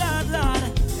allowed,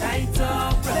 Lord. Right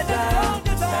up, brother.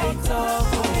 Right up,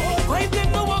 boy. Why they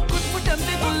know what good for them?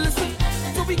 They will listen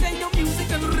to be kind of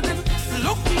music and rhythm.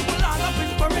 Look, people all up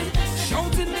in parade,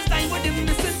 shouting this time with them.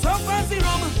 This is so fancy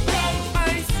rum.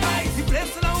 Ice, ice, the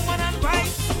place alone one and right.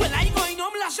 Well, I going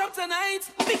home lash out tonight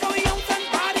because we out and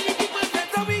party. The people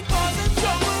better we causing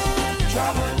trouble.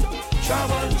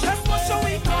 Trouble. Just watch how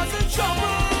we causing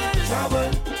trouble.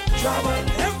 Trouble.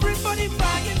 Everybody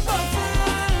bagging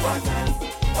buttons.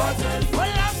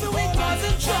 Well, after we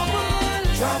causing trouble.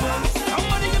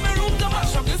 Somebody give me room to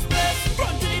mash up this place.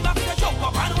 Front to the back, to jump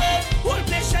up and way. Whole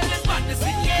place shell is madness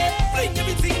in here. Bring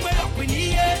everything way up in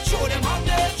the air. Show them up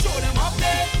there.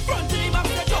 Front to the back,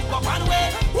 to jump up and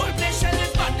way.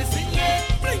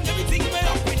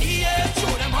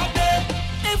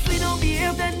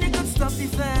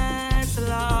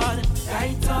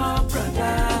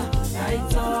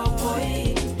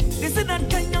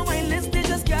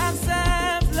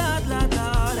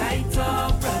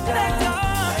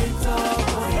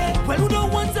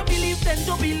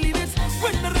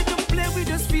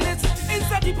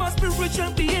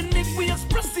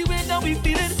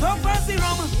 Everybody feeling so fancy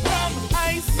rum,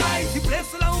 ice. The place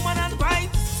full of woman and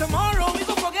vibes. Tomorrow we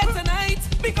go forget tonight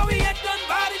because we get done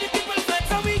bad in the people's lives,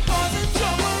 so we causing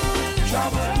trouble.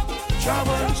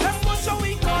 Just want show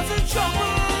we causing trouble.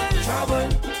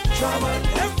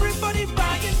 Everybody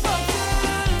buying bottles.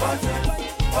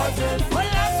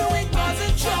 Well, after we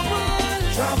causing trouble.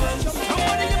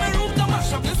 Somebody in my room to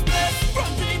mash up this place.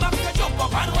 Front to the back to jump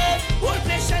up and wave. Whole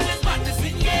place shell is madness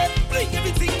in here. Bring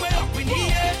everything way up in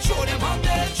the air. Show them up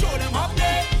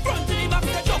there. Front to the back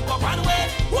to jump up and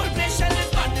wave. Whole place shell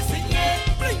is madness in here.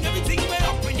 Bring everything way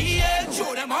up in the air.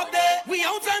 Show them up there. We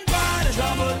out and bad.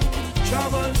 Trouble.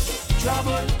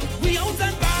 We out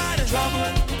and bad.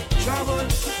 Trouble.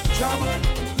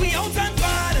 We out and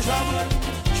bad.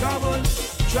 Trouble.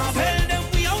 Tell them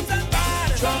we out and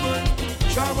bad. Trouble.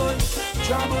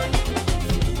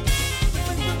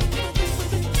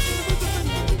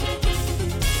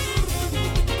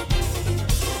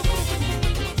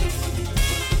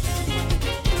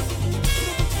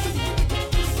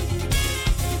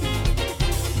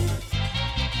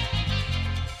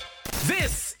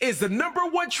 This is the number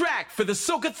one track for the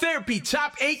Soca Therapy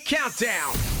Top 8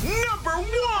 Countdown. Number 1!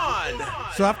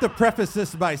 So I have to preface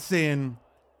this by saying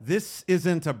this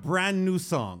isn't a brand new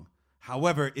song.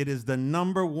 However, it is the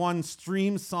number one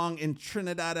stream song in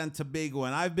Trinidad and Tobago.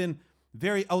 And I've been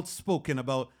very outspoken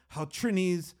about how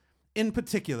Trinis, in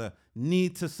particular,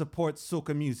 need to support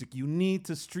soca music. You need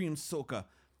to stream soca.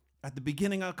 At the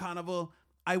beginning of Carnival,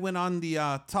 I went on the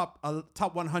top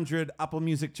 100 Apple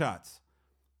Music charts.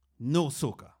 No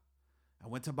soca. I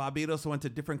went to Barbados, I went to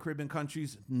different Caribbean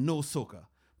countries, no soca.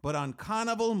 But on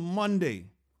Carnival Monday,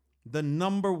 the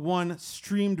number one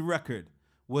streamed record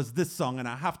was this song, and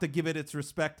I have to give it its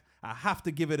respect. I have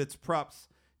to give it its props.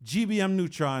 GBM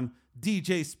Neutron,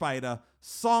 DJ Spider,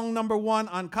 song number one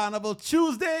on Carnival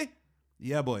Tuesday.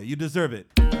 Yeah, boy, you deserve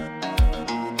it.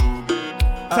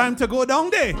 Time to go down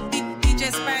there.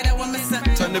 DJ Spider, what miss up?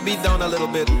 Turn the beat down a little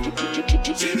bit.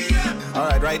 All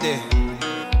right, right there.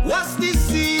 What's the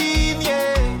scene,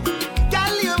 yeah?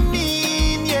 Girl, you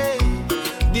mean, yeah?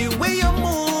 The way you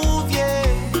move, yeah.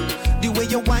 The way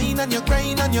you whine and you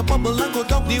grind and you bubble and go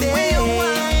down. The way you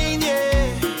whine, yeah.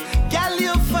 Girl,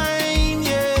 you fine,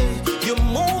 yeah. You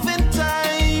move in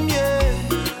time, yeah.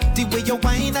 The way you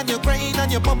whine and you grind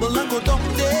and you bubble and go down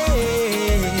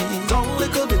there. Down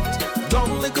little bit,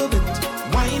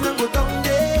 whine and go down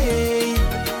there.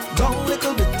 Down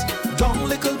little bit,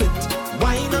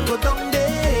 whine and go down there.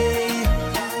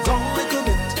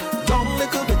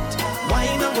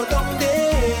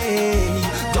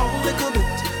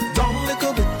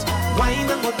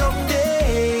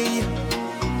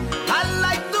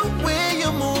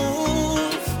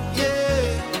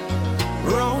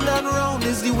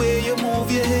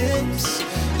 Your hips,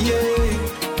 yeah.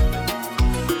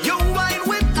 You whine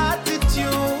with attitude,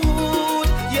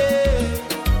 yeah.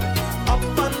 Up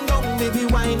and down, baby,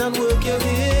 whine and work your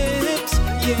hips,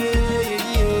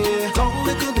 yeah. Down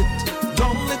little bit,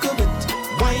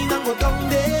 whine and go down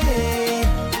there.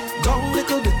 Down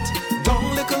little bit,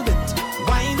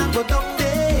 whine and go down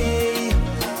there.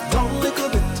 Down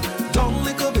little bit,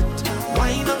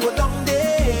 whine and go down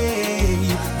there.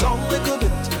 Down little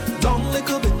bit.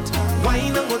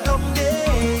 Wine and go down there.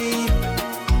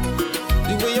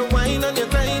 The way you whine and you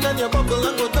grind and you bubble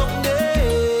and go down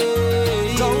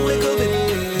there. Down little bit,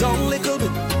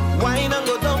 wine and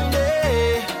go down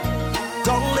there.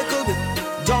 Down little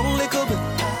bit,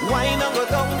 wine and go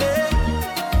down there.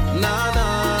 Na na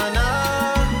na,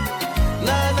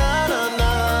 na na na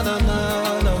na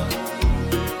na na.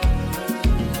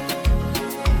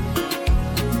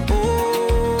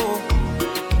 Oh,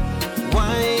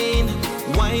 wine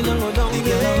and go down. The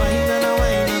girl whine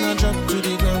and a drop to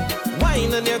the ground.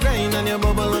 Whine and you grind and you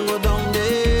bubble and go down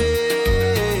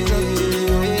there. Drop to the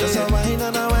ground. Just a whine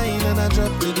and a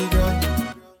drop to the ground.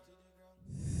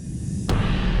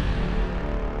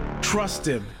 Trust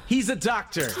him. He's a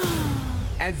doctor.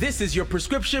 And this is your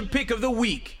prescription pick of the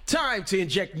week. Time to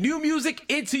inject new music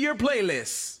into your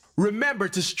playlists. Remember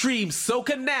to stream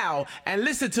Soca now and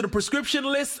listen to the prescription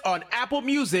list on Apple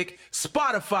Music,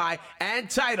 Spotify, and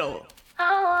Tidal.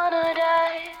 I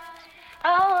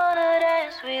wanna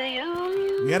dance with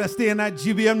you. We gotta stay in that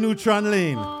GBM Neutron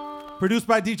lane. Produced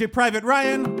by DJ Private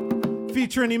Ryan,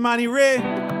 featuring Imani Ray.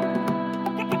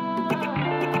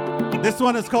 This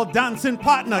one is called Dancing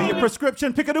Partner, your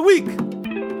prescription pick of the week.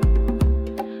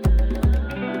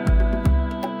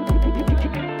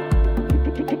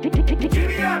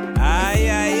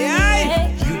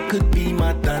 Aye. You could be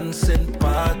my dancing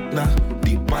partner,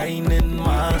 the whining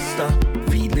master,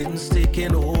 feelings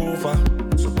taking over.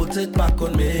 So put it back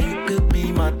on me. You could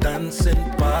be my my dancing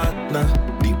partner,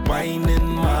 the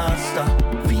whining master.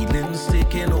 Feelings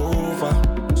taking over,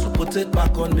 so put it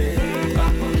back on me.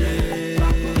 Back on me.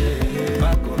 Back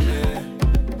on me.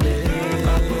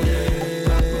 Back on me.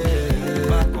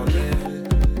 Back on me.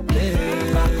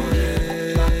 Back on me.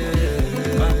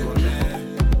 Back on me.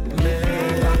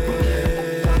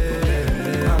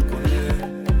 Back on me.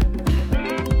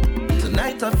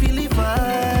 Tonight I feel the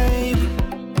vibe.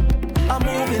 I'm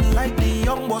moving like the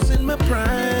young boss in my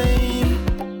prime.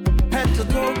 Head to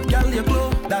toe, girl, you glow,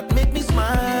 that make me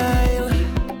smile.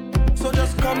 So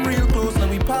just come real close, now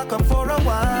we park up for a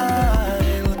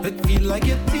while. It feel like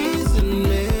you're teasing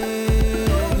me.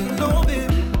 No,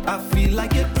 babe, I feel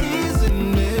like you're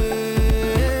teasing me.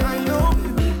 I know,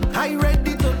 I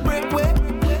ready to break way.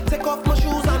 Take off my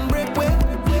shoes and break way.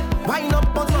 Wind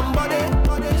up on somebody,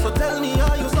 so tell me,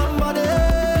 are you somebody?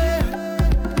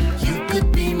 You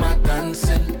could be my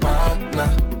dancing partner,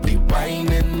 the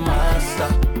whining master.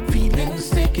 Feelings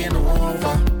taking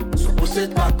over, so push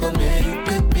it back on me. You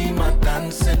could be my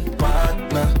dancing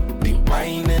partner, the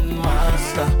whining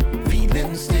master.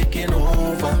 Feelings taking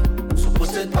over, so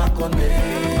push it back on me.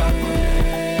 Back on me.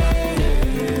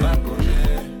 Back on me.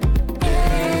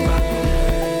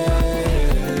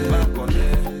 Back on me.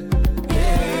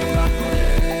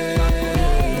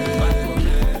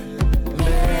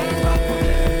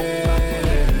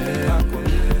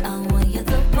 I want you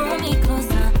to pull me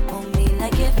closer, hold me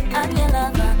like if I'm your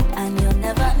lover, and you'll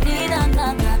never need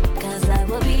another, 'cause I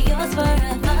will be yours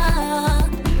forever.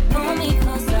 Pull me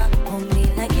closer, hold me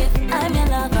like if I'm your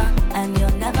lover, and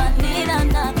you'll never need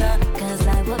another, 'cause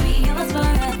I will be yours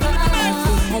forever. I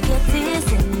feel like you're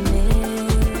teasing me.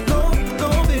 No,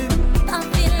 babe. I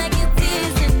feel like you're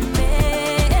teasing me.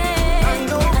 I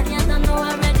know. And you don't know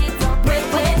I'm ready to break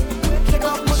way. Kick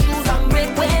off my shoes and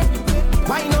break way.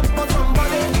 Wind up on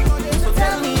somebody, so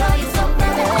tell me, are you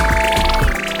somebody?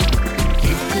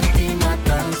 You could be my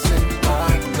dancing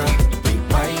partner, the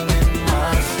whining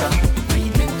master.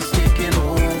 Feelings taking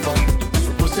over, so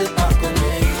push it back on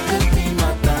me. You could be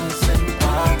my dancing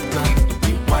partner,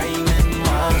 the whining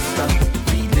master.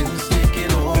 Feelings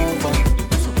taking over,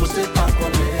 so push it back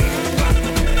on me.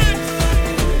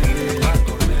 Back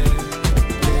on me.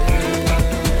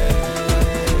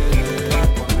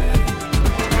 Back on me.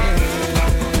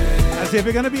 As if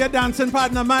you're gonna be a dancing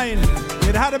partner of mine,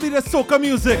 it had to be the soca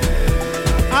music.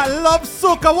 I love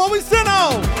soca. What we say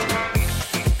now?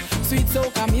 Sweet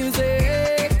soca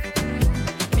music,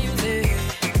 music,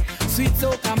 sweet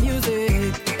soca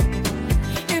music.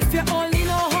 If you only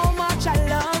know how much I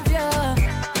love you,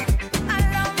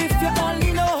 if you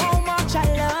only know how much I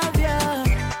love you.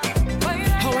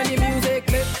 How when the music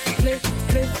play, play,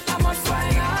 play, I must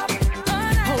wind up.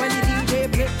 How when the DJ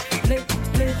play, play,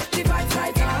 play, the vibes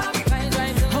right up.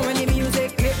 How when the music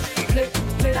play, play,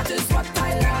 play, that is what I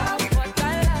love.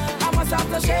 I must have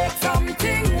to shake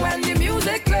something when the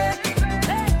music play.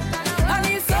 I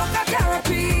need soca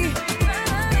therapy.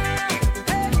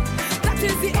 That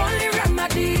is the only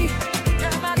remedy.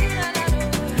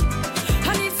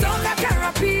 I need soca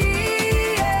therapy.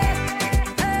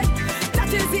 That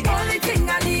is the only thing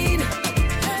I need.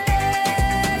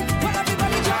 Well,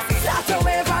 everybody just start a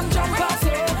wave and jump up.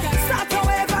 Start a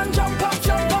wave and jump up,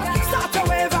 jump up. Start a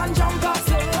wave and jump up.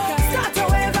 Start a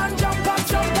wave and jump up,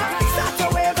 jump up. Start a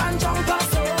wave and jump up.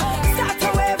 Start a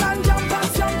wave and jump up,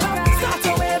 jump up. Start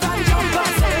a wave and jump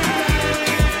up.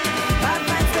 Bad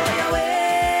vibes go your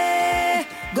way,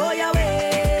 go your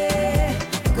way,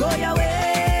 go your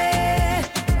way,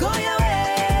 go your way.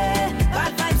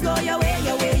 Bad vibes go your way,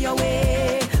 your way, your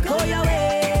way. Go your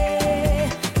way,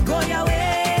 go your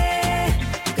way,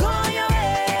 go your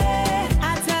way.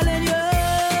 I'm telling you,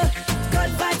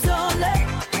 good vibes only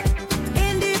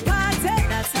in the party.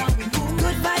 That's how we move.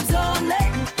 Good vibes only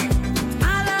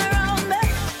all around me.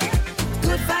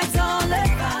 Good vibes only.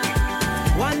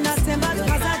 One nothing but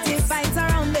positive vibes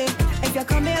around me. If you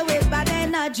come here with bad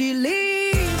energy,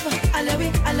 leave. I love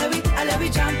it, I love it, I love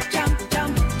it. Jump, jump,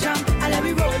 jump, jump. I love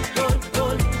it, roll, roll,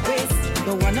 roll, waist.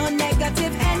 Don't want no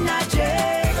negative energy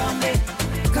around me.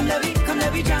 Come love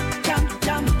it, jump, jump,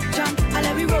 jump, jump. I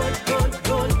love it, roll, roll,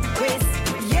 roll, waist.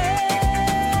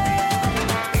 Yeah.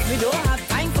 We don't have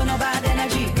time for no bad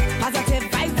energy. Positive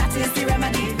vibes, that is the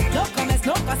remedy. No comments,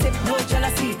 no gossip, no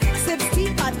jealousy. Sip tea,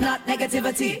 but not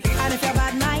negativity. And if you're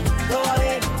bad mind, go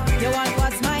away. You want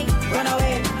what's mine, run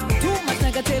away. Too much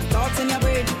negative thoughts in your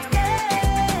brain.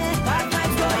 Yeah. Bad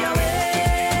vibes go your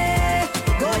way.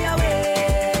 Go your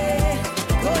way.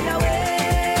 Go your way.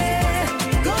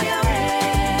 Go your way.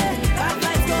 Bad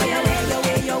vibes go your way, your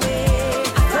way, your way.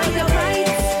 Go your way.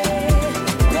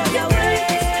 Go your way.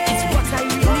 It's what I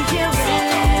really hear.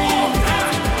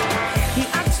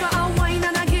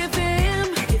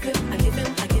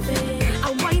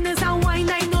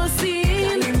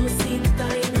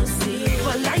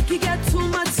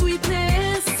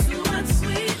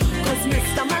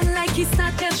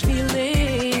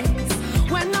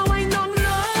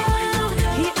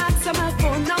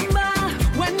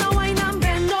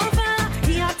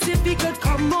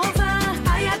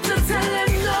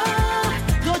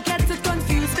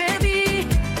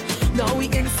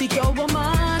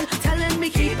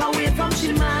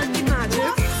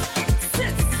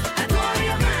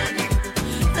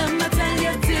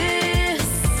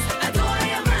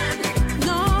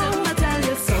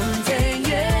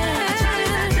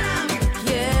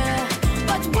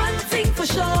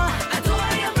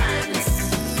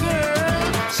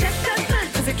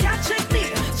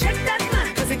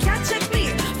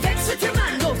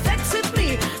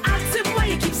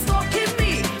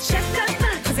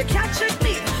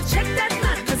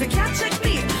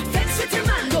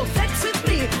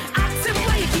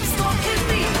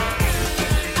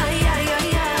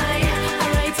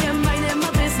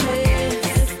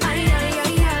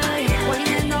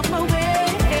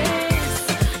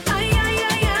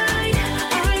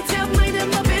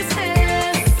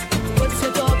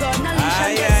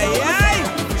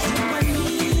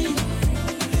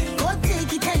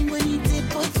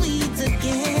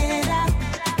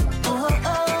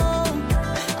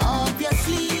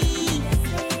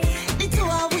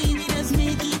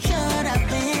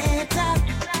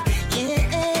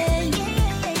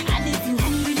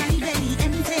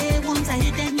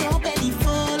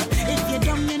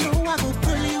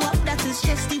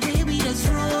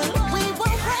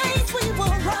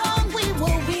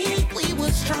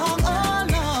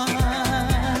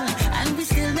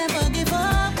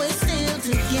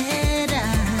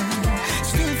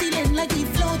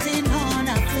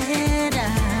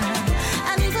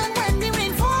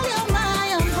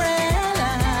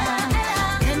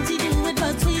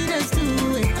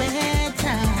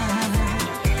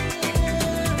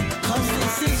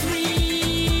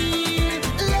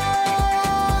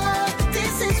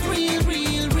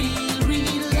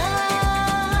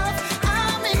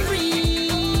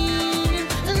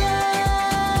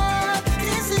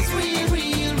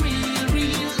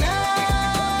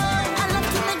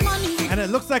 And it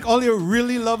looks like all you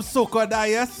really love soca,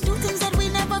 yes?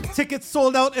 Tickets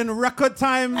sold out in record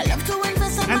time.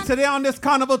 And today on this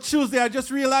Carnival Tuesday, I just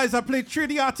realized I played 3 of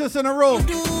the artists in a row.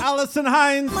 Alison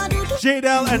Hines,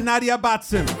 Jadel, and Nadia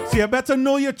Batson. So you better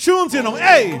know your tunes, you know.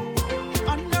 Hey!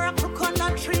 Under a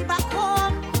coconut tree back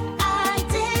home, I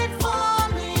did fall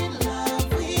in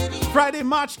love with you. Friday,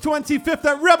 March 25th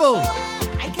at Rebel.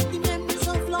 I get the memories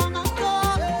of long ago.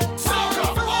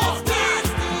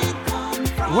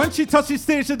 When she touches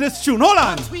stage to this tune, hold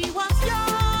on. We was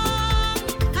young,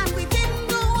 and we didn't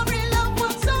know what real love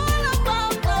was all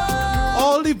about.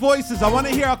 All the voices, I want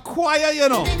to hear a choir, you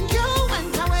know. Then you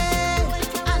went away,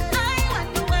 and I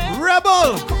went away.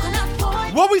 Rebel! Coconut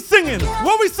boy, What we singing?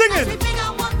 What we singing? everything I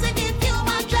want to give you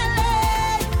my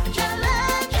jelly, jelly,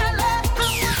 jelly.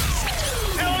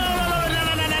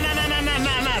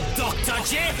 Dr.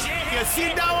 J, you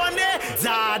see that one there?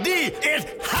 Zaddy, it's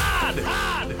hard.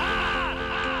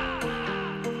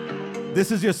 This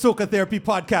is your Soca Therapy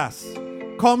podcast.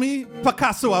 Call me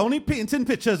Picasso. I only painting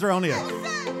pictures around here.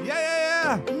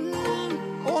 Yeah.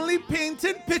 Only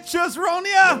painting pictures around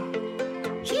here.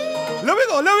 Let me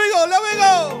go.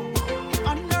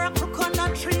 Under a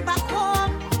coconut tree back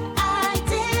home, I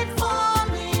did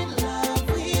fall in love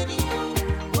with you.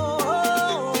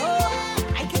 Oh,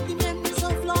 I get the memories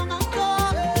of long ago.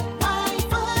 My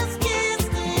first kiss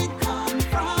did come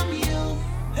from you.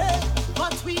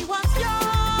 But we was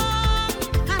young,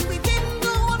 and we didn't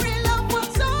know what real love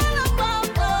was all about.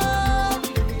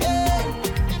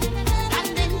 And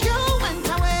then you went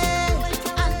away,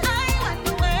 and I went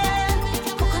away.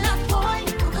 Coconut boy,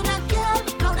 coconut girl,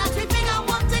 now that we think I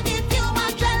want to give you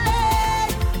my jelly,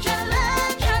 jelly,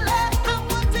 jelly. I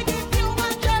want to give you my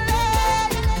jelly,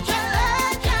 jelly,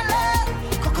 jelly.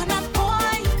 Coconut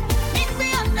boy, meet me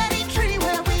under the tree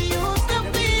where we used to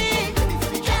be.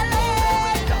 Jelly,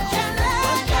 jelly,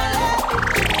 jelly.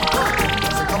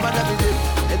 So come on every day,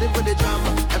 heading for the drama.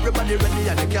 Everybody ready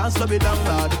and they can't slow me down.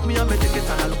 Look me on my ticket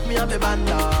and I look me on my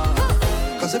banda.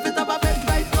 Cause if it's a bad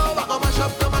right now, I come and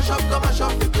shop the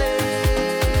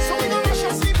place. So we gonna mash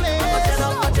up the place. I'ma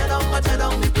tear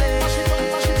down the place. Mash it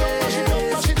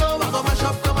up. I come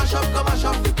and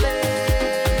shop the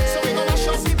place. So we gonna mash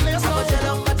up the place. I'ma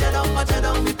tear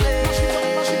down the place.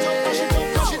 Mash it up.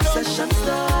 Session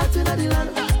starts in the land.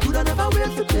 Could I never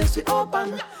wait for place to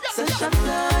open. Session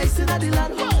nice in the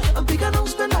land. I'm big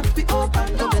announcement that we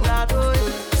open.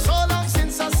 So long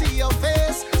since I see your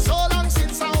face, so long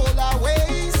since I hold our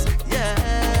ways.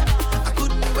 Yeah, I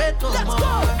couldn't wait no more.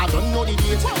 I don't know the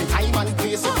date, the time and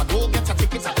place. If I don't get a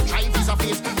ticket, I can try visa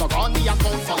face. Log on the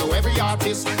account, follow every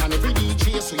artist and every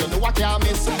DJ, so you know what I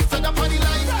miss. Fed up on the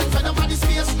life, fed up on the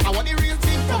space. I want the real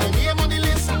thing, put my name on the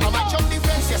list. I might jump the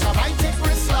fence, yes, I might take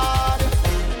risks, Lord.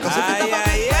 Cause if it's a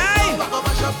come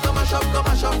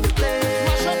and shop the place.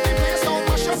 Mash up the place, don't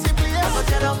mash up the place. I'ma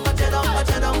tear down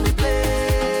the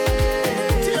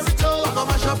place. Tear it up. Come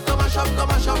and shop the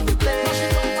place.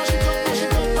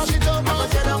 Mash it up. I'ma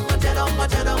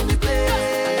tear down the place.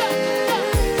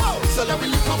 So let me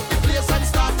lift up the place and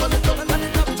start turn it up, cause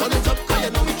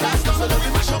you know we can't stop. So let me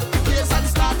mash up the place and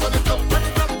start turn it up,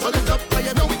 cause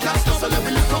you know we can't stop. So let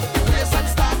me lift up the place and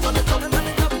start turn it up,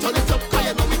 cause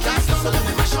you know we can't stop. So let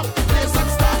me mash up the place and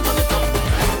start turn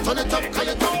it up, cause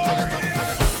you know.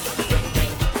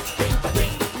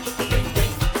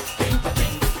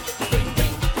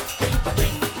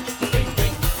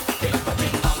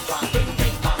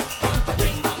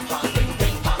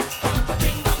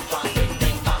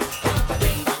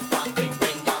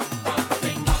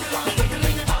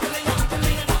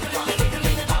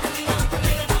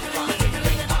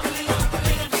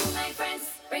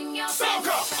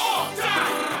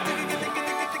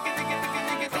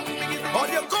 On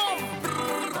you come.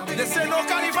 They say no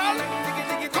carnival.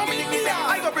 Come in here.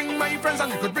 I go bring my friends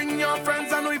and you could bring your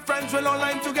friends and we friends will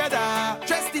online together.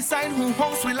 Just decide who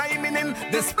hosts will I'm in.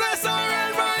 This place are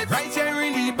real vibe. Right here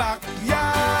in the back. Yeah,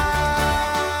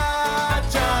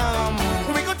 jam.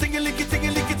 We go tingly licky.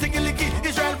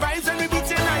 Israel vibes and we beat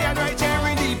you lion right here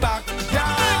in the back.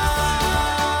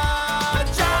 Yeah,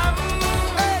 jam.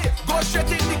 Hey, go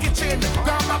straight in the kitchen.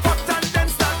 Grab my pot and then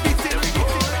start beating.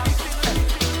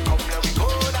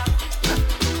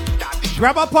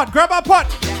 Grab a pot.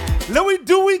 Let we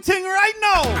do we thing right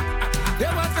now. They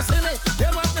want to see me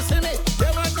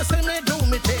do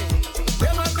me thing.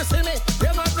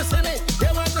 They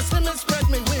want to see me spread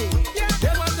me wing. They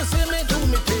want to see me do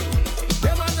me thing.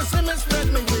 They want to see me spread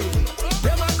me wing.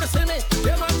 They want to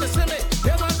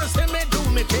see me do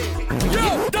me thing.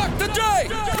 Yo, Dr. J,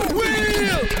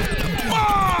 Will,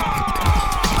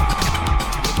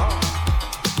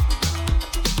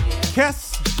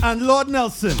 Kess and Lord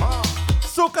Nelson.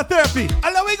 Soca Therapy.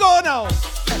 And let we go now.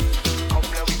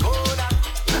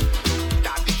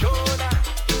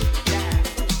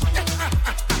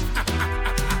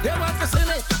 They want to see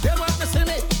me, they want to see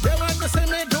me, they want to see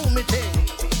me do me thing.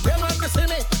 They want to see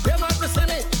me, they want to see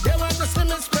me, they want to see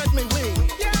me spread me wing.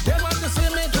 They want to see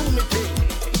me do me thing.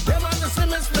 They want to see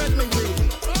me spread me wing.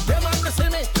 They want to see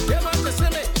me, they want to see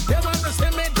me, they want to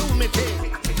see me do me thing.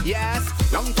 Yes,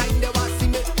 long time they want see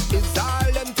me. It's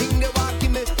all them thing they want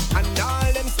give me, and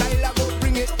all them style I go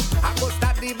bring it. I go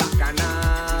start the back and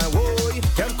boy,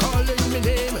 them calling me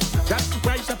name. That's the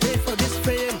price I pay for this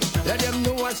fame. Let them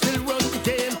know I still run the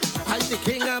game. I'm the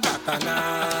king of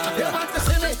Bacana. They want to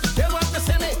see me, they want to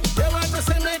see me, they want to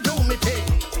see me do me thing.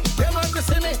 They want to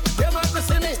see me, they want to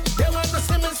see me, they want to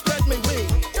see me spread me wing.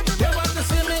 They want to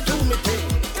see me do me thing.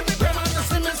 They want to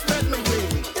see me spread me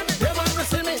wing. They want to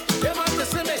see me, they want to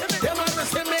see me, they want to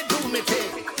see me do me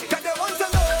thing. 'Cause they want to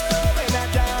know when I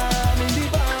jam in the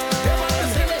bar. They want to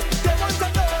see me, they want to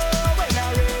know when I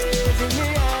raise in the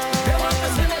air. They want to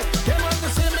see me, they want to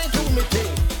see me do me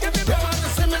thing. They want to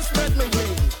see me spread me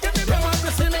wing. They want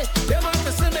to see me, they want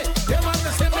to see me, they want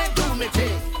to see me do me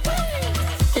thing.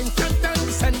 In front and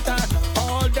center,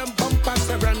 all them bumpers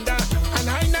surrender, and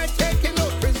I not taking no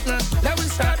prisoner. Now we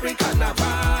start with carnival.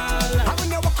 I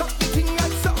wanna walk up the thing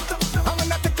and so. I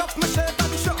wanna take off my shirt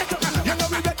and show. You know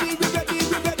we ready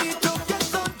to get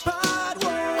some bad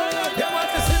work. They want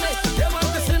to see me, they want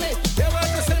to see me, they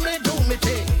want to see me do me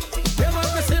thing. They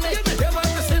want to see me, they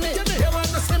want to see me, they want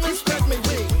to see me spread me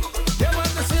wing. They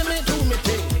want to see me do me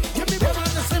thing. They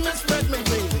want to see me spread me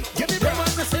wing. They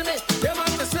want to see me, they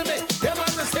want to see me, they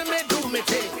want to see me do me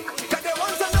thing. 'Cause they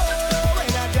want to know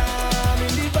when I jam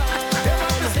in the bar. They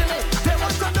want to see me, they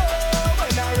want to know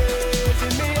when I raise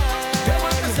in the air. They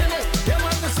want to see me, they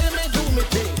want to see me do me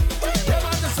thing. They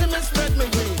want to see me spread me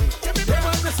wing. They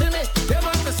want to see me, they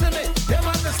want to see me, they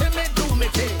want to see me do me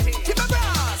thing. Keep it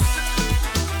brass.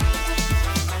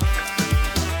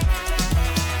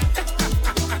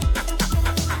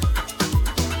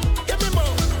 Give me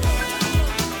more.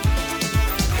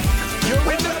 You're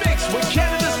in the mix with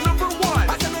Canada's #1,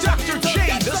 Dr. J,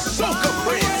 the Soca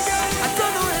Prince. I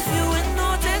don't know if you would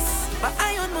notice, but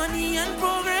I own money and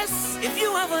progress. If you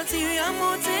have ulterior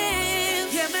motive,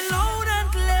 hear me loud and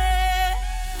clear.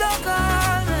 Don't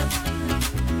call me.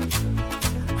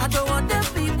 I don't want them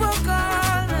people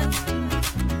call me.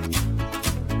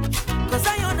 'Cause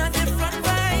I own a different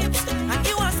vibes, and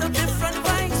you want some different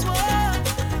vibes. Whoa,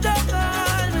 don't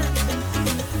call me.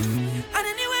 And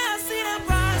anyway I see them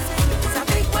passing, it's a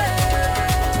big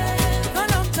wave. No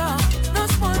long talk, no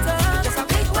small talk, it's a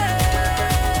big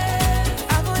wave.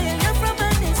 I go hear you from a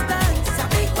distance, it's a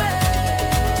big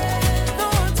wave. No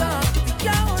talk,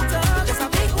 you won't talk, it's a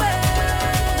big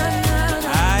wave.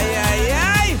 Aye, aye,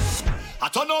 aye. I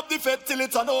turn up the fed till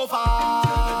it's over.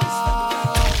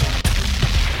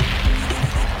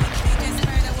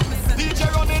 DJ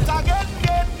run it again.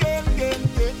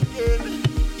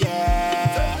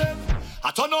 Yeah. I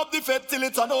turn up the fed till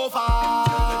it's over.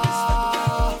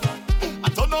 I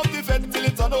turn up the fed till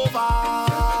it's over.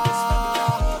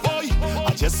 Boy,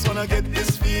 I just wanna get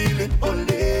this feeling all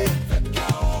day.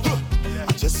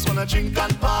 I just wanna drink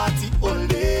and party all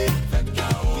day.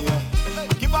 Yeah.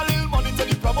 Give a little money to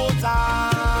the promoter.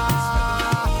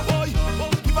 Boy,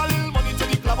 give a little money to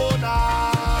the promoter.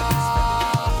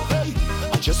 Hey,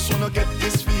 I just wanna get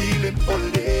this feeling all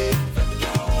day.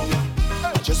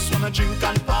 I just wanna drink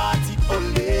and party all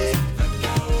day.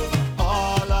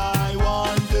 All I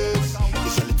want is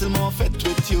a little more fed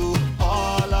with you.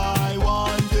 All I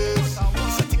want is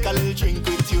a take a little drink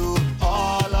with you.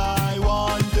 All I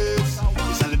want is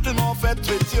a little more fed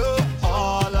with you.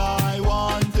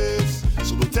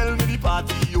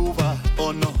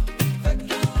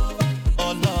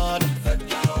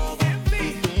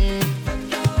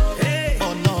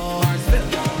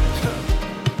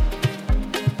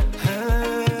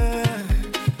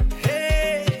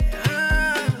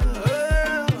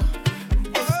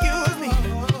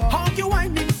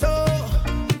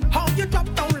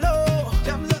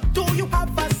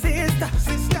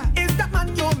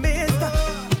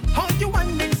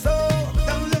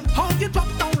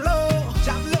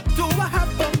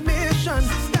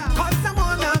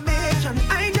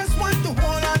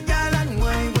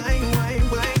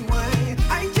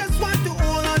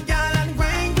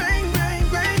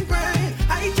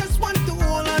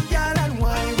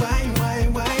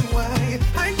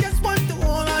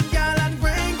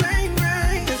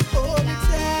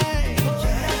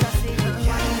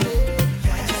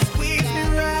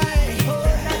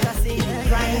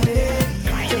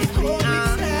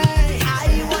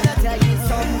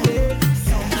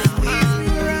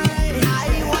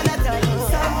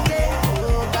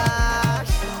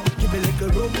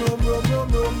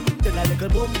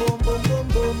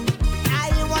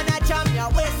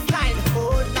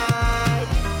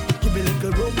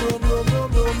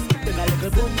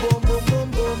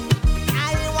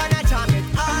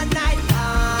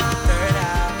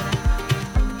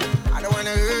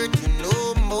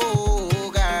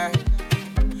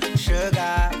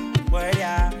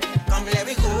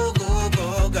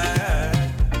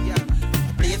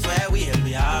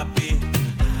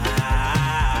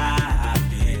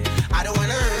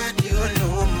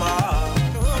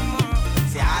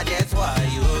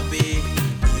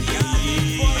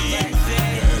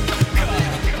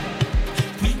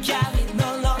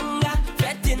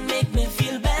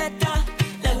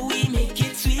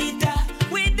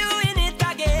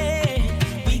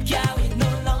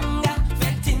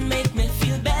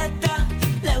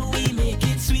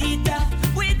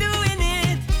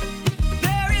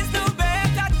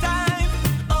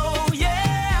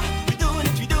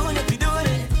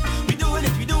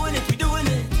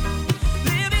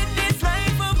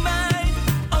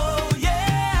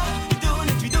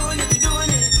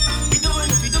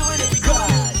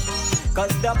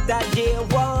 Dr. J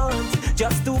wants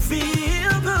just to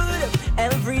feel good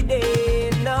every day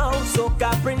now.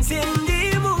 Soca Prince in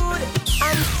the mood.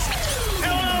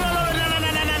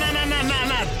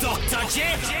 Dr.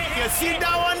 J, you see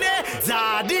that one there?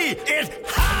 Zaddy, it's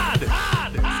hard.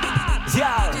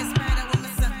 Yeah.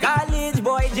 College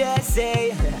boy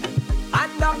Jesse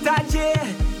and Dr. J.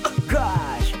 Oh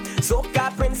gosh,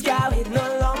 Soca Prince can't wait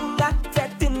no longer.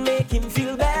 Fetting make him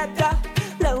feel better.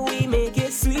 Now we make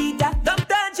it sweeter.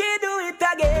 Dr. J do it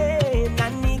again,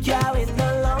 and he can't wait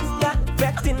no longer.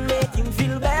 Fetting make him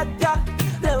feel better.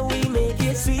 Now we make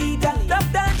it sweeter.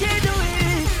 Dr. J do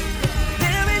it.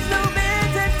 There is no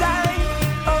better time.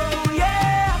 Oh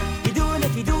yeah, we doing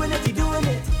it, we doing it, we doing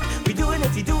it. We doing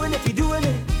it, we doing it, we doing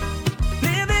it.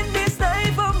 Living this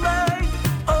life of mine.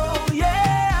 Oh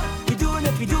yeah, we doing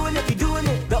it, we doing it, we doing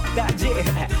it. Dr. J,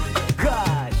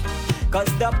 gosh,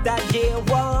 cause Dr. J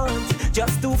wants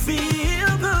just to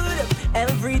feel good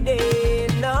every day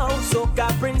now. Soca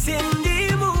Prince in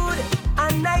the mood,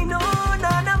 and I know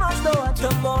none of us know what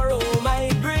tomorrow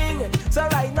might bring. So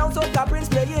right now Soca Prince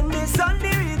playing this on the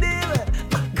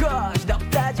rhythm. Gosh,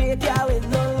 Dr. J can't wait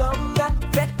no longer.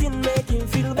 Betting make him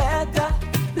feel better.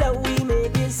 Now we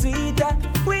make it sweeter.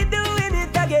 We doing it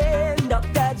again.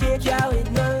 Dr. J can't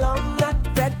wait no longer.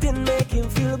 Betting make him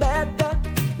feel better.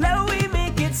 Now we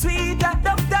make it sweeter.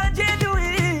 Dr. J do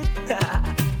it.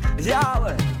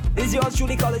 Yo, this is yours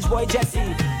truly, College Boy Jesse,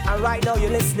 and right now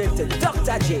you're listening to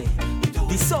Dr. J,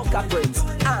 the Soca Prince,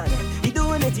 and he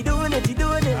doing it, he doing it, he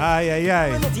doing it. Aye, aye,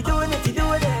 aye. He doing it, he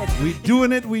doing it. We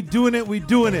doing it, we doing it, we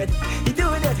doing it. He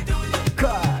doing it.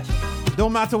 Gosh.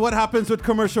 Don't matter what happens with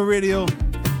commercial radio,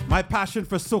 my passion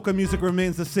for soca music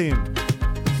remains the same.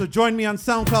 So join me on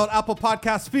SoundCloud, Apple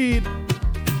Podcast feed.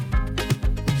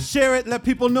 Share it, let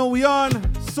people know we on.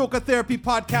 Soca Therapy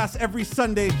Podcast every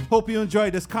Sunday. Hope you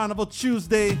enjoy this Carnival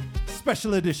Tuesday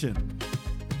special edition.